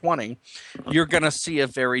were at 20, you're going to see a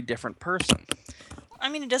very different person. I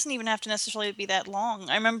mean, it doesn't even have to necessarily be that long.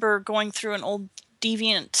 I remember going through an old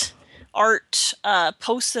Deviant art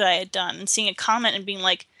post that I had done and seeing a comment and being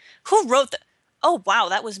like, who wrote that? Oh, wow,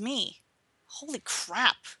 that was me. Holy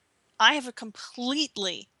crap. I have a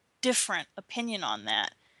completely different opinion on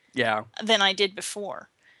that than I did before.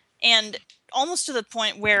 And almost to the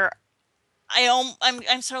point where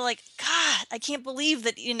I'm sort of like, God, I can't believe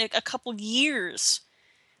that in a couple years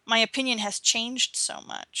my opinion has changed so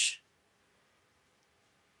much.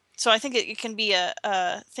 So I think it can be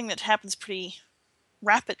a thing that happens pretty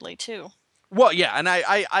rapidly too. Well, yeah, and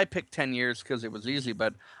I picked 10 years because it was easy,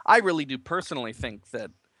 but I really do personally think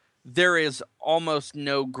that there is almost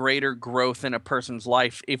no greater growth in a person's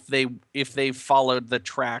life if they followed the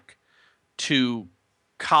track to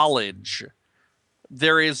college.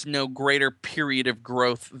 There is no greater period of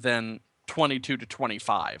growth than 22 to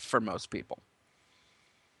 25 for most people.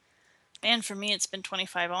 And for me, it's been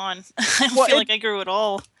 25 on. I don't feel like I grew at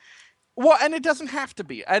all. Well, and it doesn't have to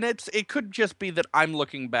be. And it could just be that I'm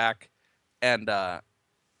looking back and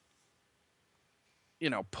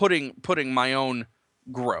putting my own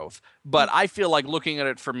growth. But I feel like looking at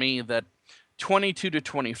it for me that 22 to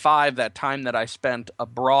 25, that time that I spent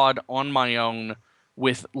abroad on my own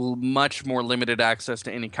with much more limited access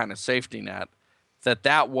to any kind of safety net,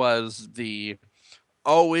 that was the,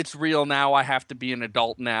 oh, it's real now, I have to be an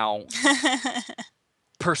adult now,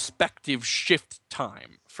 perspective shift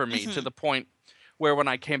time for me, to the point where when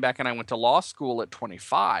I came back and I went to law school at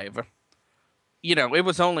 25, I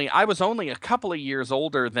was only a couple of years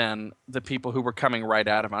older than the people who were coming right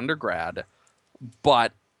out of undergrad,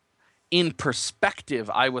 but in perspective,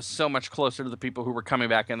 I was so much closer to the people who were coming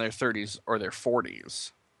back in their 30s or their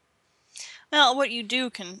 40s. Well, what you do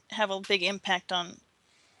can have a big impact on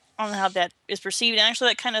how that is perceived. And actually,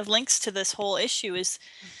 that kind of links to this whole issue is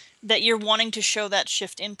that you're wanting to show that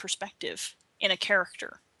shift in perspective in a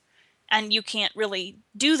character. And you can't really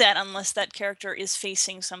do that unless that character is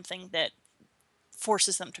facing something that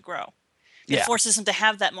forces them to grow. That Yeah. forces them to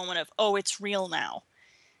have that moment of, oh, it's real now,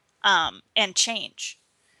 and change.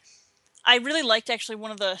 I really liked actually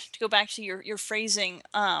to go back to your phrasing,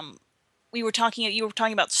 you were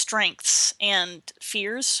talking about strengths and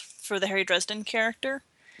fears for the Harry Dresden character.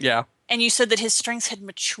 Yeah. And you said that his strengths had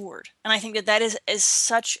matured. And I think that is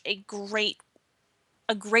such a great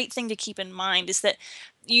thing to keep in mind, is that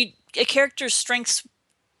a character's strengths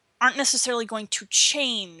aren't necessarily going to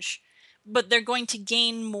change, but they're going to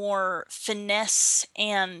gain more finesse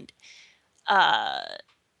and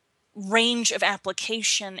range of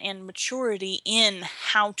application and maturity in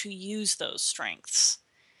how to use those strengths.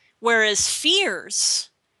 Whereas fears,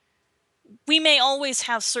 we may always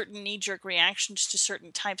have certain knee-jerk reactions to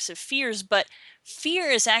certain types of fears, but fear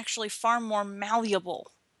is actually far more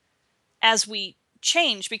malleable as we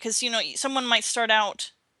change, because someone might start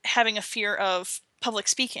out having a fear of public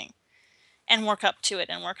speaking and work up to it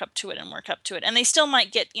and work up to it and work up to it, and they still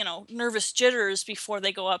might get nervous jitters before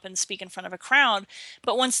they go up and speak in front of a crowd,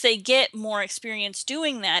 but once they get more experience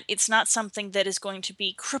doing that, it's not something that is going to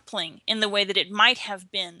be crippling in the way that it might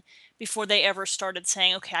have been before they ever started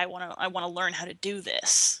saying, okay, I want to learn how to do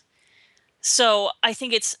this. So I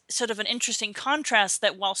think it's sort of an interesting contrast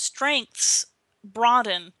that while strengths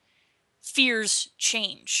broaden, fears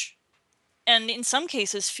change. And in some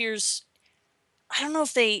cases, fears, I don't know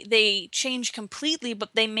if they change completely, but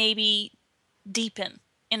they maybe deepen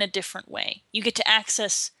in a different way. You get to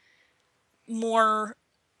access more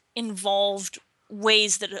involved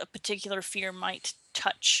ways that a particular fear might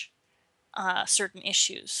touch certain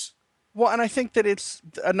issues. Well, and I think that it's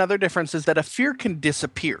another difference is that a fear can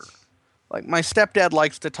disappear. Like my stepdad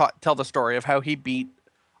likes to tell the story of how he beat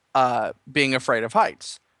being afraid of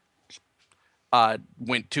heights.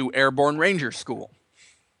 Went to airborne ranger school.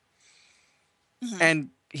 Mm-hmm. And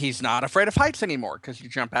he's not afraid of heights anymore because you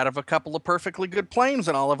jump out of a couple of perfectly good planes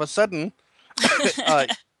and all of a sudden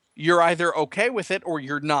you're either okay with it or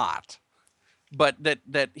you're not. But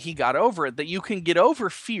that he got over it, that you can get over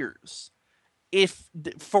fears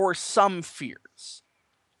for some fears.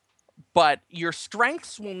 But your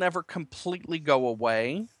strengths will never completely go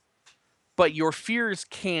away, but your fears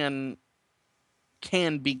can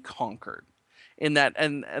be conquered. In that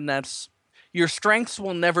and that's your strengths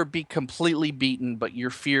will never be completely beaten, but your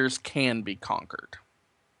fears can be conquered.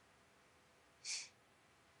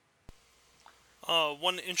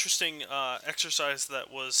 One interesting exercise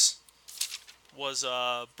that was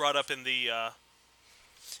brought up in the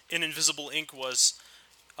in Invisible Ink was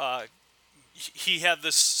he had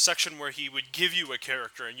this section where he would give you a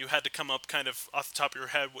character and you had to come up kind of off the top of your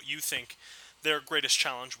head what you think their greatest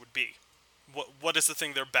challenge would be. What is the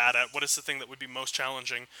thing they're bad at? What is the thing that would be most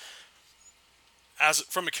challenging as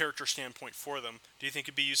from a character standpoint for them? Do you think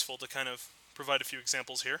it'd be useful to kind of provide a few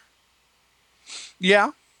examples here?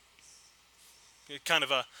 Yeah. Kind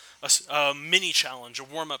of a mini challenge, a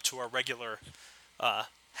warm up to our regular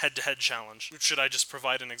head-to-head challenge. Should I just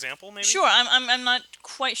provide an example, maybe? Sure, I'm not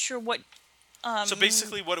quite sure what. So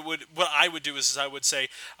basically, what I would do is I would say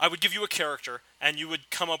I would give you a character, and you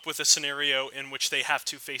would come up with a scenario in which they have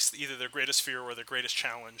to face either their greatest fear or their greatest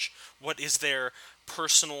challenge. What is their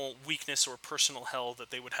personal weakness or personal hell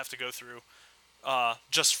that they would have to go through,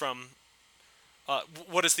 just from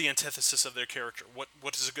what is the antithesis of their character?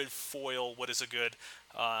 What is a good foil? What is a good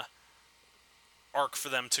arc for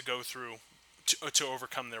them to go through to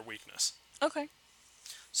overcome their weakness? Okay.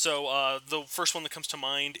 So the first one that comes to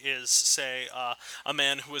mind is, say, a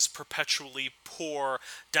man who is perpetually poor,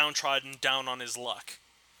 downtrodden, down on his luck.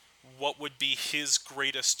 What would be his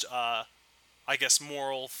greatest, I guess,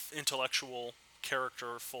 moral, intellectual,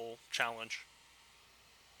 characterful challenge?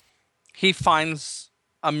 He finds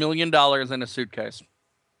 $1 million in a suitcase.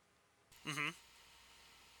 Mm-hmm.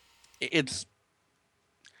 It's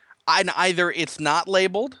either it's not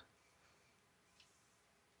labeled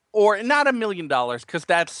or not $1 million because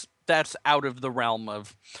that's out of the realm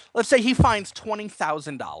of. Let's say he finds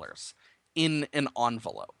 $20,000 in an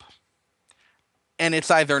envelope, and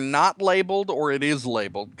it's either not labeled or it is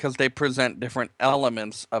labeled because they present different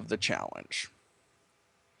elements of the challenge.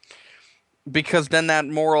 Because then that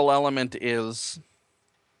moral element is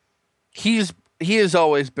he has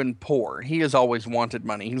always been poor. He has always wanted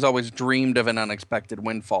money. He's always dreamed of an unexpected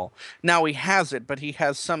windfall. Now he has it, but he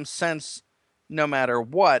has some sense, no matter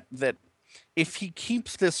what, that if he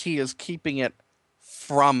keeps this, he is keeping it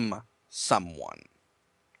from someone.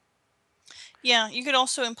 Yeah, you could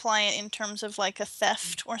also imply it in terms of like a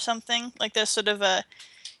theft or something. Like there's sort of a,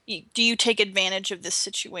 Do you take advantage of this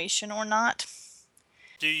situation or not?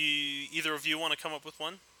 Do either of you want to come up with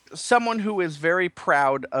one? Someone who is very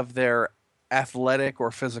proud of their athletic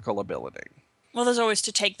or physical ability. Well, there's always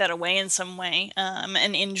to take that away in some way,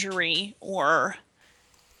 an injury or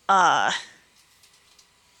uh,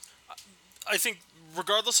 I think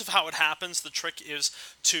regardless of how it happens, the trick is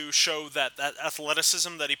to show that that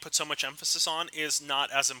athleticism that he put so much emphasis on is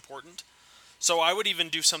not as important. So I would even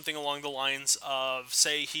do something along the lines of,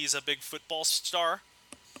 say, he's a big football star.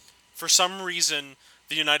 For some reason,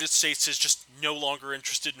 the United States is just no longer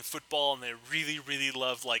interested in football, and they really, really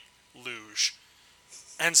love like luge.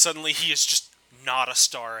 And suddenly he is just not a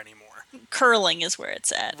star anymore. curling is where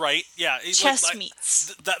it's at. Right? Yeah. Chess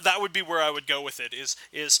meets. That would be where I would go with it.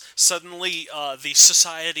 Is suddenly the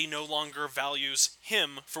society no longer values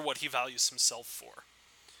him for what he values himself for.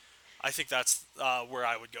 I think that's where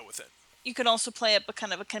I would go with it. You could also play up a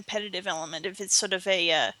kind of a competitive element if it's sort of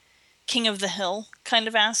a king of the hill kind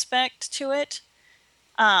of aspect to it.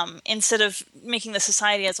 Instead of making the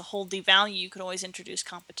society as a whole devalue, you could always introduce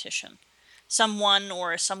competition. Someone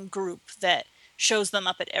or some group that shows them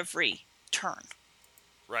up at every turn.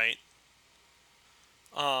 Right.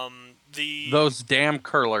 The Those damn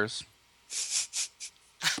curlers.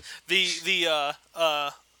 the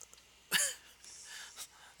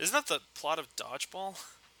isn't that the plot of Dodgeball?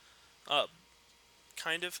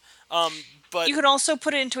 Kind of. But You could also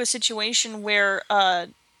put it into a situation where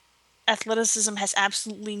athleticism has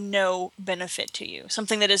absolutely no benefit to you.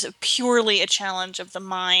 Something that is purely a challenge of the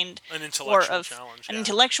mind, an or intellectual of challenge. an Yeah.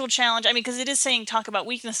 intellectual challenge. I mean, because it is saying talk about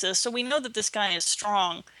weaknesses, so we know that this guy is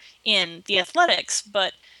strong in the athletics,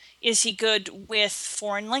 but is he good with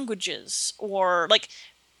foreign languages, or like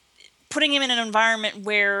putting him in an environment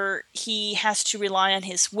where he has to rely on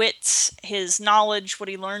his wits, his knowledge, what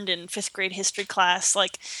he learned in fifth grade history class,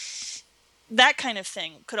 like that kind of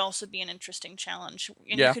thing could also be an interesting challenge.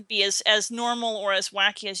 And Yeah. you could be as normal or as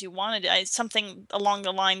wacky as you wanted. Something along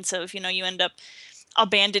the lines of, you end up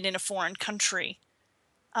abandoned in a foreign country,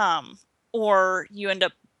 or you end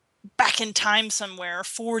up back in time somewhere,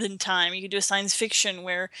 forward in time. You could do a science fiction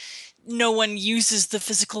where no one uses the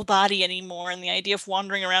physical body anymore, and the idea of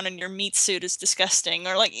wandering around in your meat suit is disgusting.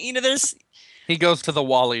 Or like, there's He goes to the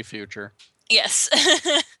Wally future. yes.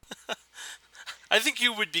 I think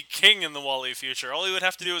you would be king in the Wall-E future. All you would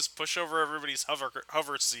have to do is push over everybody's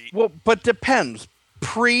hover seat. Well, but depends.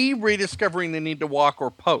 Pre-rediscovering the need to walk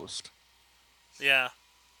or post? Yeah.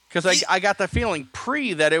 Because I got the feeling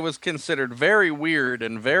pre that it was considered very weird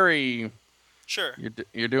and very... Sure.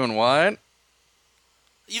 You're doing what?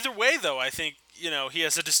 Either way, though, I think he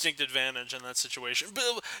has a distinct advantage in that situation.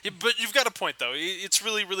 But you've got a point, though. It's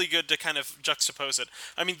really, really good to kind of juxtapose it.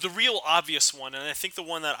 I mean, the real obvious one, and I think the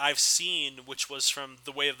one that I've seen, which was from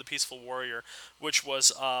The Way of the Peaceful Warrior, which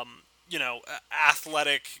was,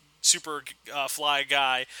 athletic, super fly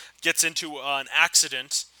guy gets into an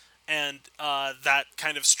accident, and that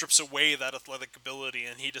kind of strips away that athletic ability,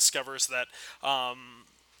 and he discovers that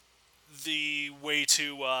the way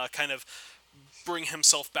to kind of bring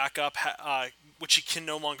himself back up, which he can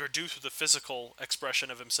no longer do through the physical expression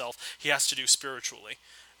of himself, he has to do spiritually,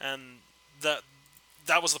 and that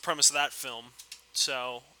was the premise of that film.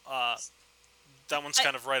 So that one's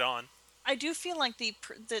kind of right on. I do feel like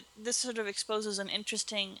that this sort of exposes an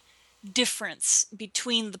interesting difference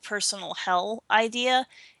between the personal hell idea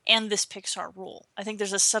and this Pixar rule. I think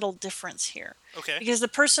there's a subtle difference here. Okay. Because the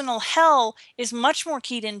personal hell is much more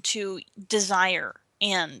keyed into desire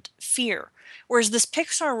and fear, whereas this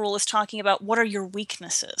Pixar rule is talking about what are your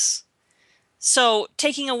weaknesses. So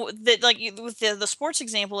taking with the sports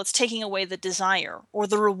example, it's taking away the desire or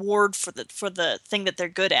the reward for the thing that they're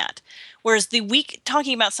good at. Whereas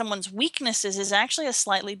talking about someone's weaknesses is actually a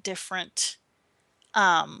slightly different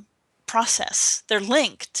process. They're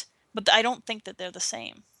linked, but I don't think that they're the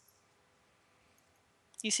same.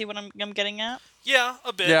 You see what I'm getting at? Yeah,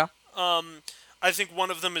 a bit. Yeah. I think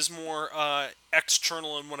one of them is more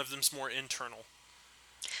external and one of them's more internal.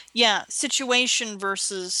 Yeah, situation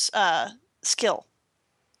versus skill.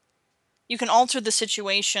 You can alter the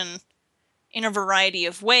situation in a variety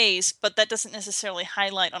of ways, but that doesn't necessarily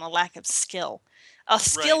highlight on a lack of skill. A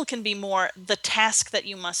skill Right. can be more the task that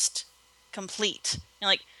you must complete.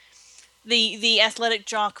 Like the athletic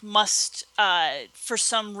jock must, for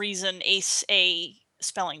some reason, ace a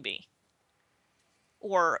spelling bee,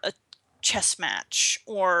 or a chess match,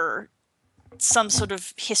 or some sort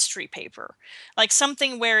of history paper, like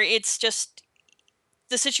something where it's just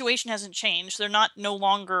the situation hasn't changed. They're not no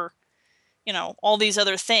longer, all these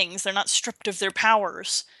other things. They're not stripped of their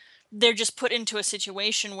powers. They're just put into a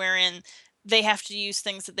situation wherein they have to use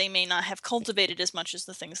things that they may not have cultivated as much as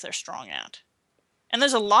the things they're strong at. And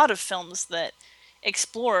there's a lot of films that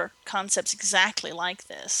explore concepts exactly like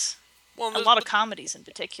this. Well, A lot of comedies in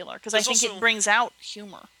particular, because I think it brings out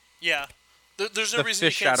humor. Yeah. There's no The reason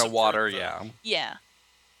you fish can't out of water, subvert yeah. Yeah.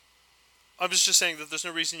 I was just saying that there's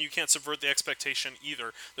no reason you can't subvert the expectation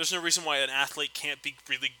either. There's no reason why an athlete can't be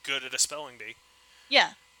really good at a spelling bee.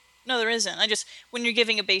 Yeah. No, there isn't. When you're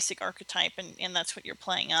giving a basic archetype and that's what you're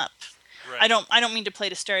playing up. Right. I don't mean to play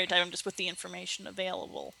to stereotype, I'm just with the information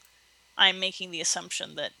available. I'm making the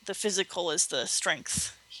assumption that the physical is the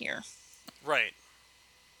strength here. Right.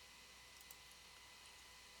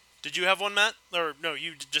 Did you have one, Matt? Or no,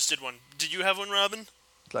 you just did one. Did you have one, Robin?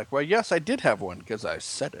 It's like, well, yes, I did have one because I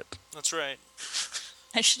said it. That's right.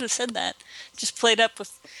 I should have said that. Just played up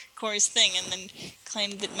with Corey's thing and then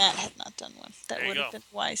claimed that Matt had not done one. That would have been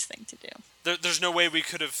a wise thing to do. There's no way we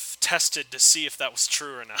could have tested to see if that was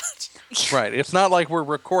true or not. Right. It's not like we're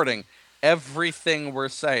recording everything we're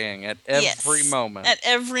saying at every moment. At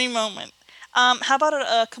every moment. How about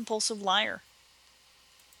a compulsive liar?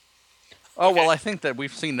 Oh, okay. Well, I think that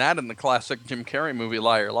we've seen that in the classic Jim Carrey movie,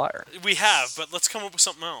 Liar, Liar. We have, but let's come up with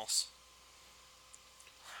something else.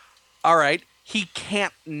 All right. He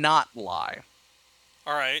can't not lie.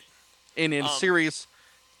 All right. In series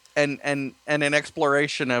and an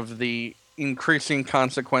exploration of the increasing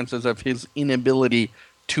consequences of his inability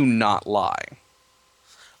to not lie.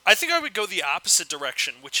 I think I would go the opposite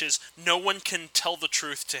direction, which is no one can tell the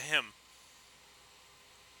truth to him.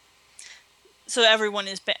 So everyone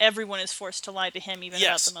is forced to lie to him, even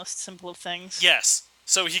about the most simple of things. Yes.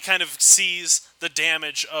 So he kind of sees the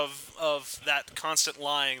damage of that constant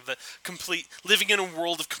lying, the complete living in a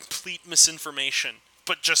world of complete misinformation,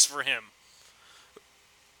 but just for him.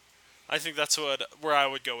 I think that's where I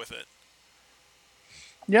would go with it.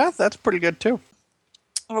 Yeah, that's pretty good too.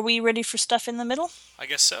 Are we ready for stuff in the middle? I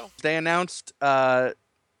guess so. They announced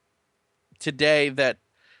today that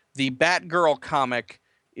the Batgirl comic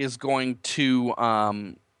is going to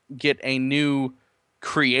get a new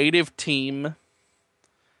creative team,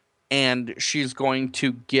 and she's going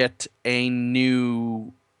to get a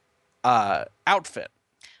new outfit.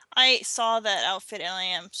 I saw that outfit, and I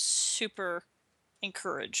am super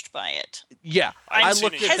encouraged by it. Yeah, I'm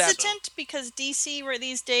hesitant because DC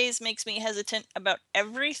these days makes me hesitant about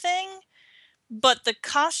everything, but the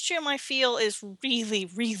costume I feel is really,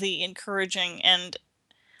 really encouraging and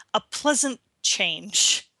a pleasant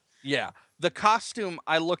change. Yeah, the costume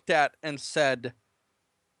I looked at and said,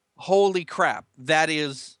 holy crap, that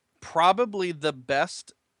is probably the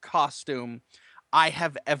best costume I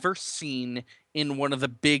have ever seen in one of the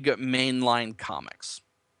big mainline comics.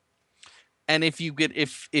 And if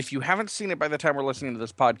you haven't seen it by the time we're listening to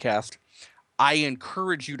this podcast, I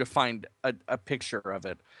encourage you to find a picture of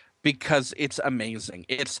it because it's amazing.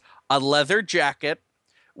 It's a leather jacket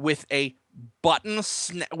with a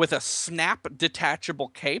with a snap detachable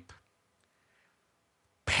cape,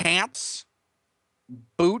 pants,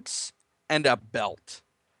 boots, and a belt.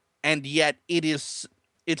 And yet it's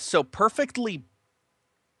so perfectly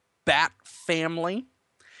Bat family.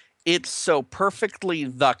 It's so perfectly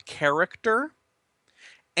the character,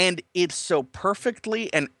 and it's so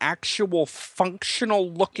perfectly an actual functional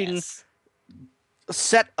looking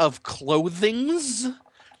set of clothings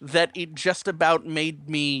that it just about made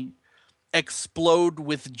me explode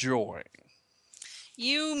with joy.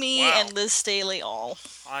 You, me, and Liz Staley all.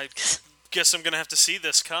 I guess I'm going to have to see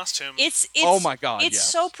this costume. It's oh my God, it's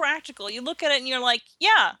so practical. You look at it and you're like,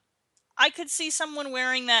 yeah, I could see someone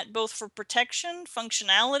wearing that both for protection,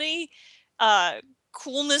 functionality,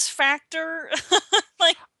 coolness factor.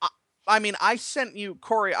 Like, I mean,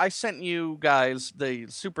 Corey, I sent you guys the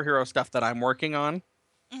superhero stuff that I'm working on.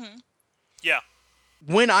 Mm-hmm. Yeah.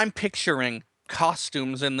 When I'm picturing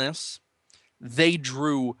costumes in this, they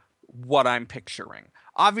drew what I'm picturing.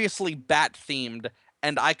 Obviously Bat themed,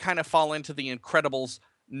 and I kind of fall into the Incredibles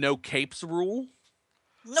no capes rule.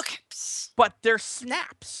 No capes. But they're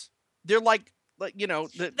snaps. They're like the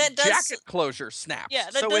jacket closure snaps. Yeah,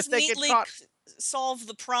 that does neatly solve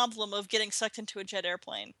the problem of getting sucked into a jet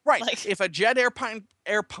airplane. Right. Like, if a jet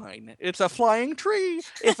airplane, it's a flying tree.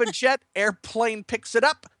 If a jet airplane picks it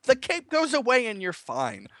up, the cape goes away and you're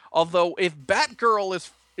fine. Although if Batgirl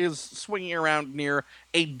is swinging around near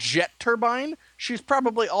a jet turbine, she's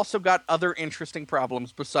probably also got other interesting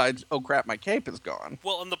problems besides, oh crap, my cape is gone.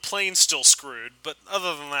 Well, and the plane's still screwed, but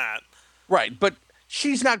other than that. Right, but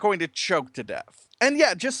she's not going to choke to death. And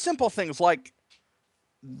yeah, just simple things like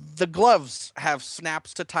the gloves have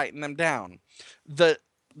snaps to tighten them down. The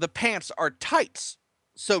pants are tights.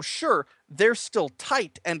 So sure, they're still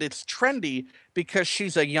tight and it's trendy because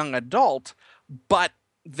she's a young adult, but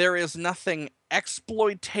there is nothing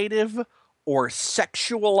exploitative or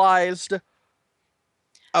sexualized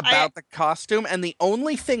I about the costume, and the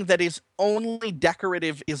only thing that is only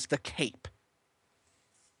decorative is the cape.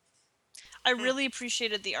 I really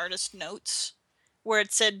appreciated the artist notes where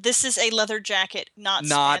it said, "This is a leather jacket, not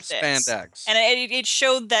Not spandex," spandex. and it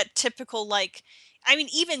showed that typical, like, I mean,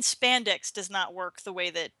 even spandex does not work the way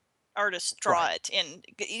that artists draw Right. it. And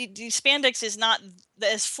spandex is not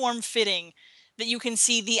as form fitting that you can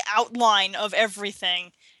see the outline of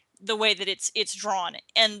everything the way that it's drawn.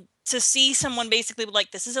 And to see someone basically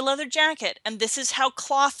like, this is a leather jacket, and this is how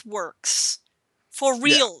cloth works for Yeah.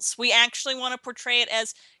 reals. We actually want to portray it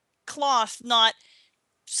as cloth, not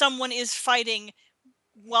someone is fighting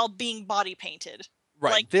while being body painted.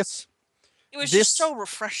 Like, Right. it was just This so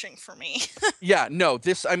refreshing for me. yeah, no,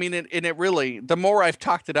 this I mean it really, the more I've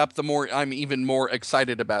talked it up, the more I'm even more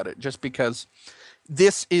excited about it, just because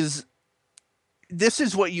this is this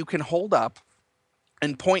is what you can hold up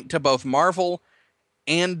and point to both Marvel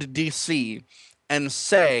and DC and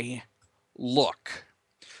say, look,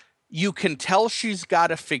 you can tell she's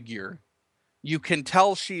got a figure. You can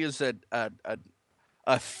tell she is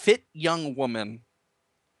a fit young woman,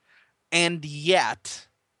 and yet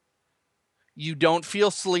you don't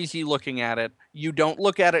feel sleazy looking at it. You don't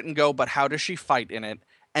look at it and go, but how does she fight in it?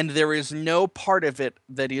 And there is no part of it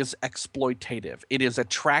that is exploitative. It is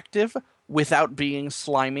attractive without being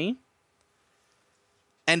slimy.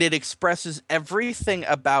 And it expresses everything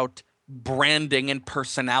about branding and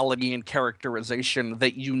personality and characterization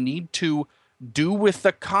that you need to do with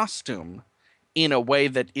the costume in a way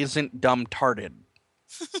that isn't dumb-tarded.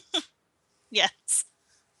 Yes.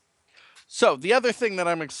 So the other thing that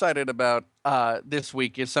I'm excited about this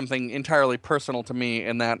week is something entirely personal to me,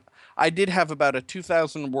 in that I did have about a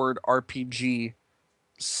 2,000-word RPG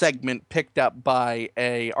segment picked up by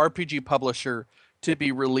a RPG publisher to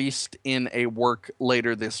be released in a work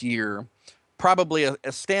later this year. Probably a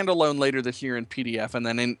standalone later this year in PDF, and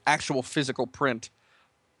then in actual physical print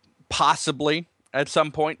possibly at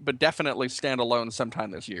some point, but definitely standalone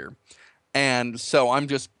sometime this year. And so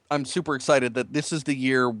I'm super excited that this is the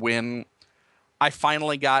year when I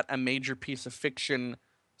finally got a major piece of fiction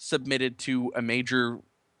submitted to a major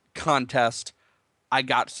contest. I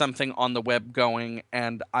got something on the web going,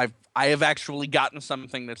 and I have actually gotten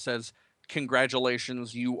something that says,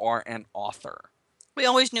 "Congratulations, you are an author." We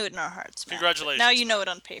always knew it in our hearts, Matt. Congratulations, Now you know Matt.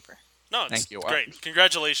 it on paper. No, it's Thank you. great.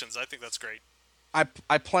 Congratulations. I think that's great.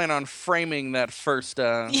 I plan on framing that first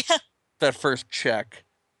Yeah. that first check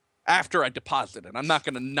after I deposit it. I'm not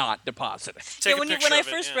going to not deposit it. Take Yeah, a when picture I of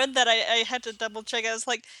it, first yeah. read that, I had to double check. I was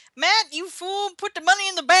like, Matt, you fool, put the money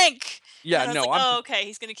in the bank. Yeah, And I was no, like, oh, okay,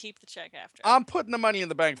 he's gonna keep the check after. I'm putting the money in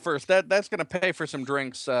the bank first. That's going to pay for some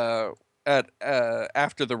drinks at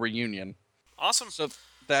after the reunion. Awesome. So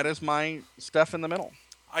that is my stuff in the middle.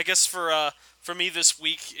 I guess for me this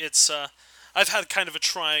week, it's I've had kind of a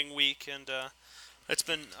trying week, and it's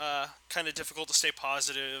been kind of difficult to stay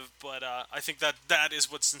positive. But I think that is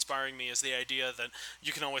what's inspiring me, is the idea that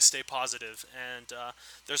you can always stay positive, and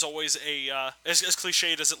there's always a as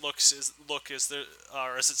cliched as it as there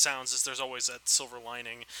or as it sounds, is there's always that silver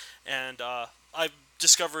lining, and I've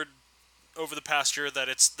discovered over the past year that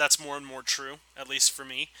that's more and more true, at least for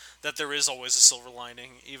me, that there is always a silver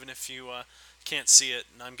lining, even if you can't see it.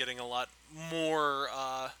 And I'm getting a lot more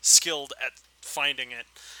skilled at finding it,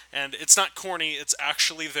 and it's not corny; it's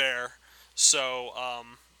actually there. So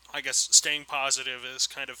I guess staying positive is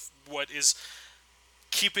kind of what is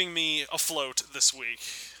keeping me afloat this week.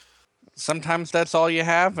 Sometimes that's all you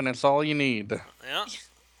have, and it's all you need. Yeah,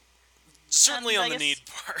 certainly And on I the guess need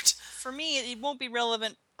part. for me, it won't be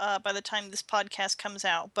relevant by the time this podcast comes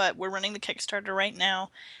out, but we're running the Kickstarter right now,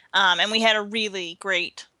 and we had a really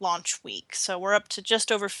great launch week. So we're up to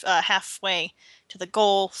just over halfway to the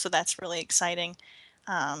goal, so that's really exciting.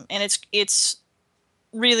 And it's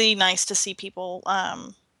really nice to see people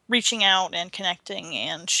reaching out and connecting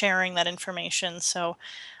and sharing that information. So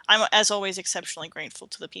I'm, as always, exceptionally grateful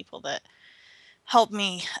to the people that help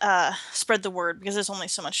me spread the word, because there's only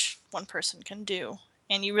so much one person can do,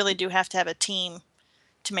 and you really do have to have a team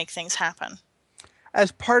to make things happen.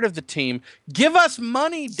 As part of the team, give us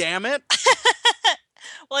money, damn it!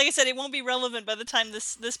 Well, like I said, it won't be relevant by the time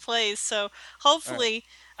this plays, so hopefully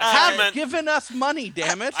Have given us money,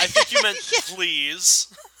 damn it! I think you meant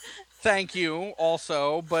please. Thank you,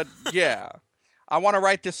 also, but yeah. I want to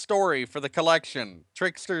write this story for the collection.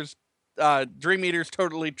 Trickster's Dream Eater's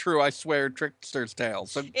Totally True, I swear, Trickster's Tale.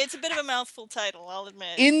 So it's a bit of a mouthful title, I'll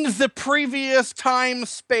admit. in the previous time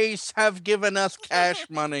space have given us cash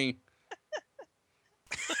money.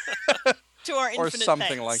 to our or infinite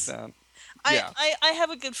something thanks. like that. I, Yeah. I have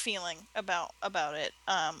a good feeling about it.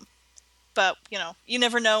 But you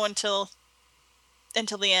never know until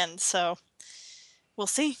the end. So we'll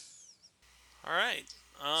see. All right.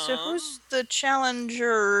 So who's the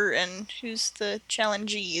challenger and who's the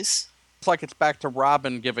challengees? It's like it's back to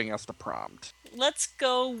Robin giving us the prompt. Let's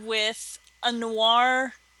go with a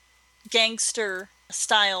noir gangster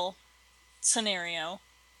style scenario,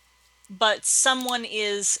 but someone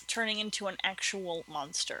is turning into an actual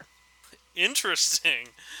monster. Interesting.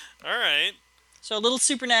 All right. So a little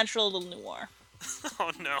supernatural, a little noir.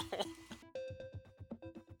 Oh no.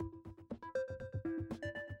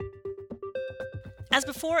 As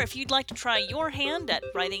before, if you'd like to try your hand at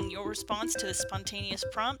writing your response to the spontaneous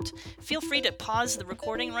prompt, feel free to pause the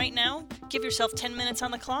recording right now, give yourself 10 minutes on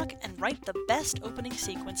the clock, and write the best opening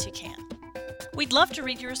sequence you can. We'd love to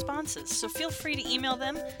read your responses, so feel free to email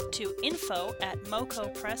them to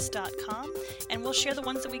info@mokopress.com, and we'll share the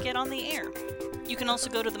ones that we get on the air. You can also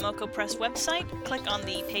go to the Moko Press website, click on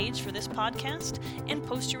the page for this podcast, and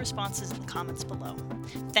post your responses in the comments below.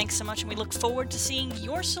 Thanks so much, and we look forward to seeing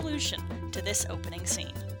your solution to this opening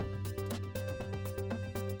scene.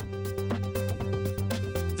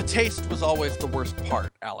 The taste was always the worst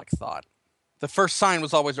part, Alec thought. The first sign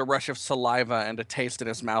was always a rush of saliva and a taste in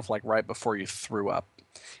his mouth like right before you threw up.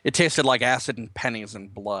 It tasted like acid and pennies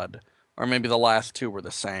and blood, or maybe the last two were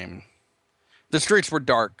the same. The streets were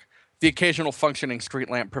dark, the occasional functioning street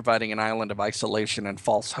lamp providing an island of isolation and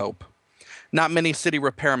false hope. Not many city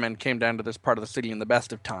repairmen came down to this part of the city in the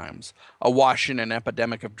best of times, awash in an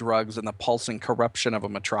epidemic of drugs and the pulsing corruption of a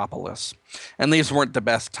metropolis. And these weren't the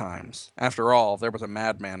best times. After all, there was a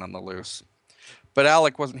madman on the loose. But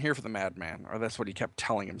Alec wasn't here for the madman, or that's what he kept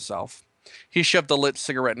telling himself. He shoved a lit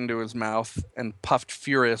cigarette into his mouth and puffed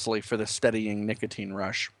furiously for the steadying nicotine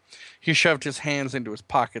rush. He shoved his hands into his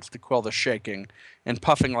pockets to quell the shaking, and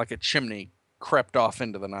puffing like a chimney, crept off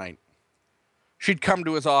into the night. She'd come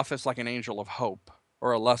to his office like an angel of hope,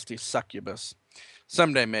 or a lusty succubus.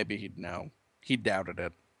 Someday maybe he'd know. He doubted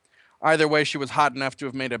it. Either way, she was hot enough to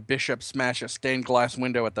have made a bishop smash a stained glass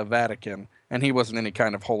window at the Vatican, and he wasn't any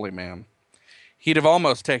kind of holy man. He'd have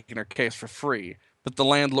almost taken her case for free, but the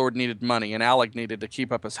landlord needed money, and Alec needed to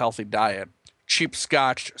keep up his healthy diet. Cheap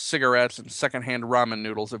scotch, cigarettes, and second-hand ramen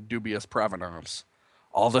noodles of dubious provenance.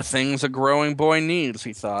 All the things a growing boy needs,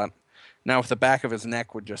 he thought. Now if the back of his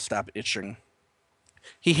neck would just stop itching.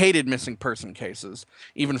 He hated missing person cases,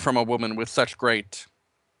 even from a woman with such great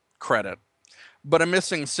credit. But a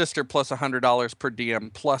missing sister plus $100 per diem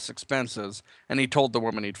plus expenses, and he told the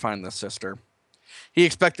woman he'd find the sister. He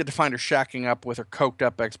expected to find her shacking up with her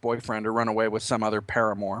coked-up ex-boyfriend or run away with some other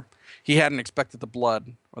paramour. He hadn't expected the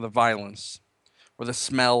blood, or the violence, or the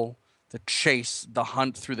smell, the chase, the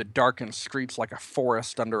hunt through the darkened streets like a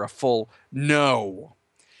forest under a full no.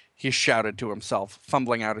 He shouted to himself,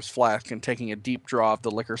 fumbling out his flask and taking a deep draw of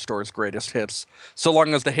the liquor store's greatest hits, so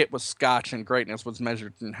long as the hit was scotch and greatness was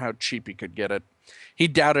measured in how cheap he could get it. He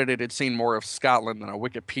doubted it had seen more of Scotland than a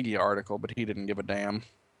Wikipedia article, but he didn't give a damn.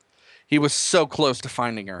 He was so close to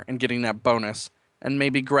finding her and getting that bonus, and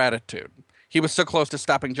maybe gratitude. He was so close to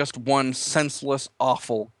stopping just one senseless,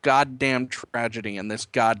 awful, goddamn tragedy in this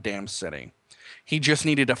goddamn city. He just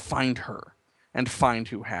needed to find her, and find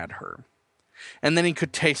who had her. And then he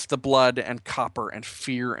could taste the blood and copper and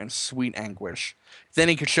fear and sweet anguish. Then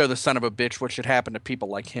he could show the son of a bitch what should happen to people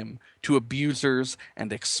like him, to abusers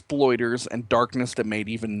and exploiters and darkness that made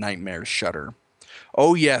even nightmares shudder.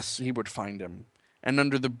 Oh yes, he would find him. And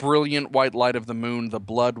under the brilliant white light of the moon, the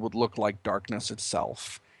blood would look like darkness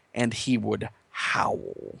itself. And he would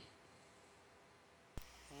howl.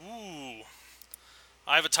 Ooh.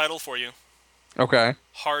 I have a title for you. Okay.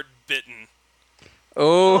 Hard Bitten.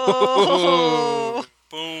 Oh.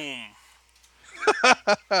 Boom.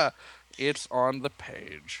 It's on the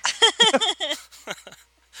page.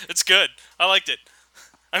 It's good. I liked it.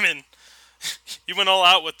 I mean, you went all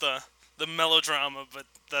out with the melodrama, but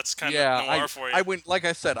that's kind of noir for you. I went, like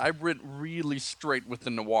I said, I went really straight with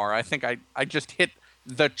the noir. I think I just hit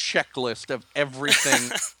the checklist of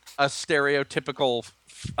everything a stereotypical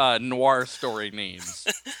noir story needs.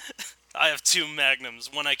 I have two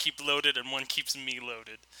magnums. One I keep loaded and one keeps me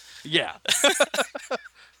loaded. Yeah.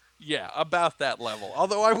 Yeah, about that level.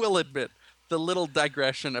 Although I will admit, the little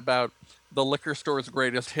digression about the liquor store's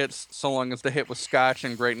greatest hits, so long as the hit was scotch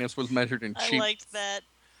and greatness was measured in cheap. I liked that.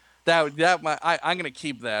 I'm going to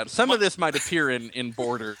keep that. Some of this might appear in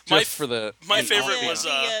Border, just for the... My favorite was...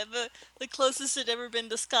 The closest it ever been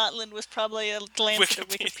to Scotland was probably a glance at a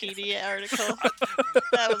Wikipedia article.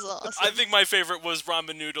 That was awesome. I think my favorite was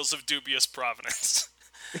ramen noodles of dubious provenance.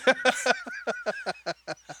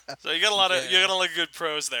 So you got a lot of good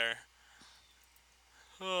pros there.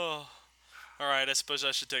 Oh, all right. I suppose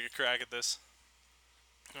I should take a crack at this.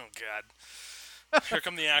 Oh God, here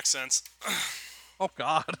come the accents. Oh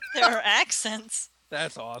God, There are accents.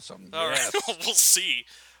 that's awesome. All right, Yes. we'll see.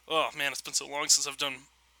 Oh man, it's been so long since I've done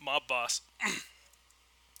Mob Boss.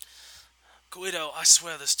 Guido, I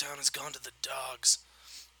swear this town has gone to the dogs.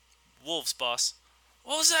 Wolves, boss.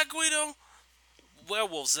 What was that, Guido?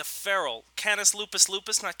 Werewolves, they're feral. Canis lupus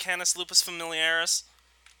lupus, not Canis lupus familiaris.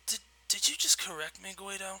 Did you just correct me,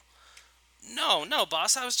 Guido? No,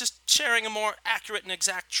 boss, I was just sharing a more accurate and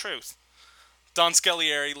exact truth. Don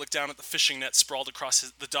Scaglieri looked down at the fishing net sprawled across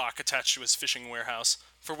the dock attached to his fishing warehouse.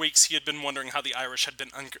 For weeks he had been wondering how the Irish had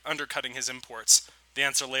been undercutting his imports. The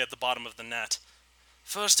answer lay at the bottom of the net.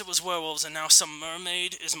 First it was werewolves, and now some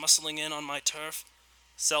mermaid is muscling in on my turf.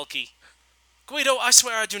 Selkie. Guido, I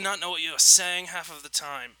swear I do not know what you are saying half of the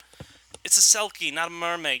time. It's a Selkie, not a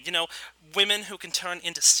mermaid. You know, women who can turn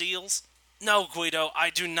into seals? No, Guido, I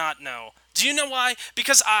do not know. Do you know why?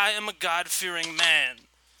 Because I am a God-fearing man.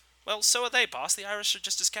 Well, so are they, boss. The Irish are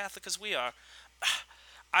just as Catholic as we are.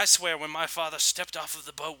 I swear when my father stepped off of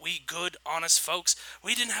the boat, we good, honest folks,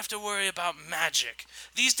 we didn't have to worry about magic.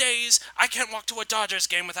 These days, I can't walk to a Dodgers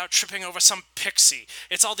game without tripping over some pixie.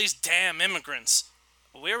 It's all these damn immigrants.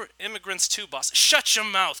 We're immigrants too, boss. Shut your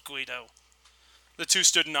mouth, Guido. The two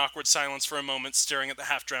stood in awkward silence for a moment, staring at the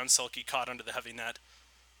half-drowned Selkie caught under the heavy net.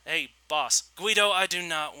 Hey, boss. Guido, I do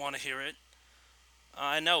not want to hear it.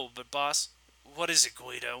 I know, but boss, what is it,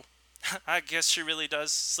 Guido? I guess she really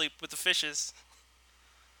does sleep with the fishes.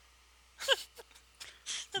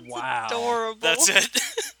 Wow. Adorable. That's it.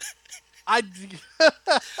 I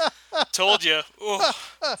Told you.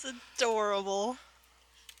 It's adorable.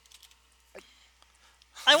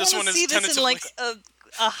 I want This to one is see this in like tentatively-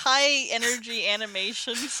 a high energy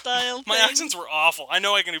animation style My thing. accents were awful. I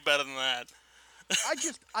know I can do better than that.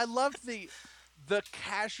 I loved the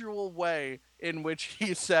casual way in which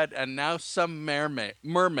he said, and now some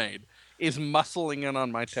mermaid is muscling in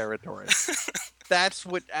on my territory. That's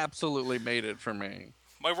what absolutely made it for me.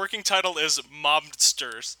 My working title is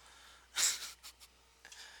Mobsters.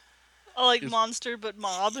 Oh, like monster but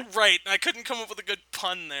mob. Right, I couldn't come up with a good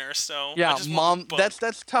pun there, so Yeah, I just went with both.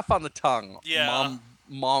 that's tough on the tongue. Yeah.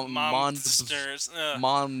 Monsters.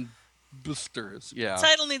 Mobsters. Monsters. Yeah.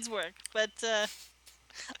 Title needs work, but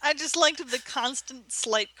I just liked the constant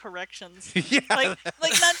slight corrections. Yeah.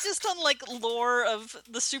 Like not just on like lore of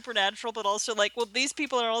the supernatural, but also like, well, these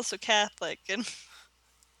people are also Catholic, and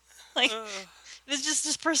like there's just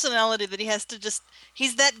this personality that he has to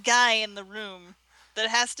he's that guy in the room that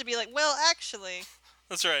has to be like, well, actually,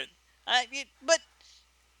 That's right. but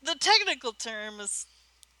the technical term is.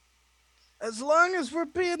 As long as we're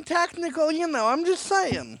being technical, I'm just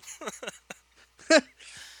saying.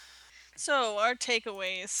 So, our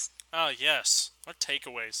takeaways. Yes. Our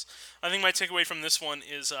takeaways. I think my takeaway from this one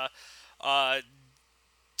is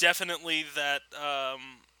definitely that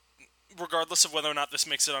regardless of whether or not this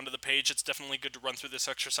makes it onto the page, it's definitely good to run through this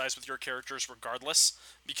exercise with your characters regardless,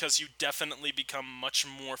 because you definitely become much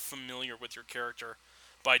more familiar with your character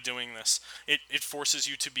by doing this. It forces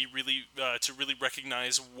you to be really to really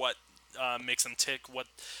recognize what makes them tick, what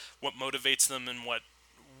motivates them, and what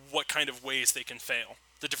kind of ways they can fail.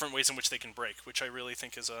 The different ways in which they can break, which I really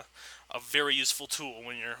think is a very useful tool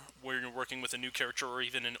when you're working with a new character or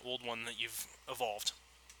even an old one that you've evolved.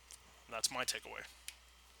 That's my takeaway.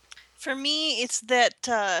 For me, it's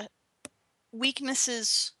that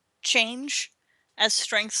weaknesses change as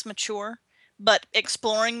strengths mature, but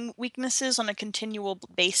exploring weaknesses on a continual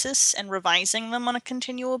basis and revising them on a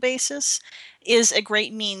continual basis is a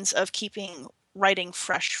great means of keeping writing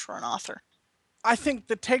fresh for an author. I think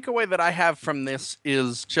the takeaway that I have from this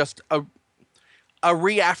is just a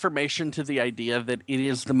reaffirmation to the idea that it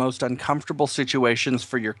is the most uncomfortable situations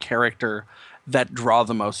for your character that draw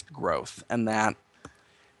the most growth, and that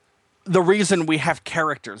the reason we have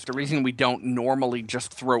characters, the reason we don't normally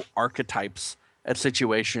just throw archetypes at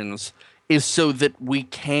situations, is so that we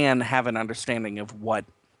can have an understanding of what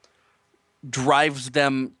drives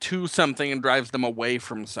them to something and drives them away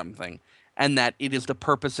from something. And that it is the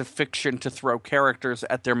purpose of fiction to throw characters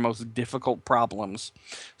at their most difficult problems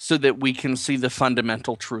so that we can see the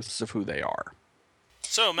fundamental truths of who they are.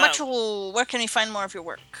 So, Matt, Mitchell, where can we find more of your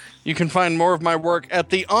work? You can find more of my work at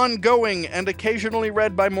the ongoing and occasionally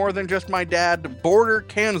read by more than just my dad, Border,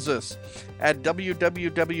 Kansas, at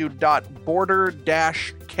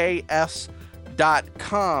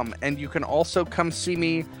www.border-ks.com. And you can also come see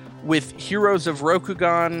me with Heroes of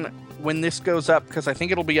Rokugan when this goes up, because I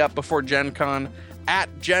think it'll be up before Gen Con, at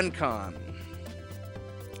Gen Con.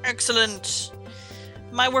 Excellent.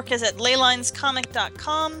 My work is at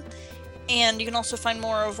leylinescomic.com, and you can also find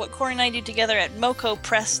more of what Corey and I do together at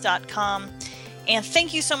mokopress.com. And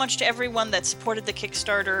thank you so much to everyone that supported the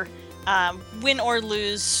Kickstarter. Win or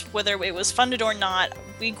lose, whether it was funded or not,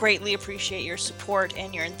 we greatly appreciate your support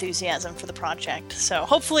and your enthusiasm for the project. So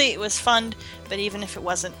hopefully it was fun, but even if it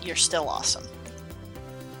wasn't, you're still awesome.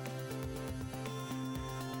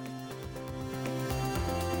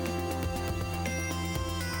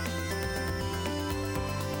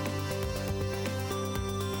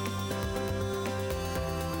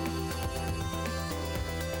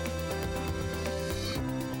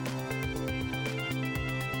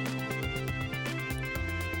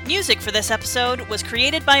 Music for this episode was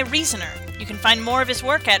created by Reasoner. You can find more of his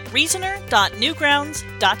work at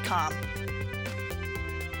reasoner.newgrounds.com.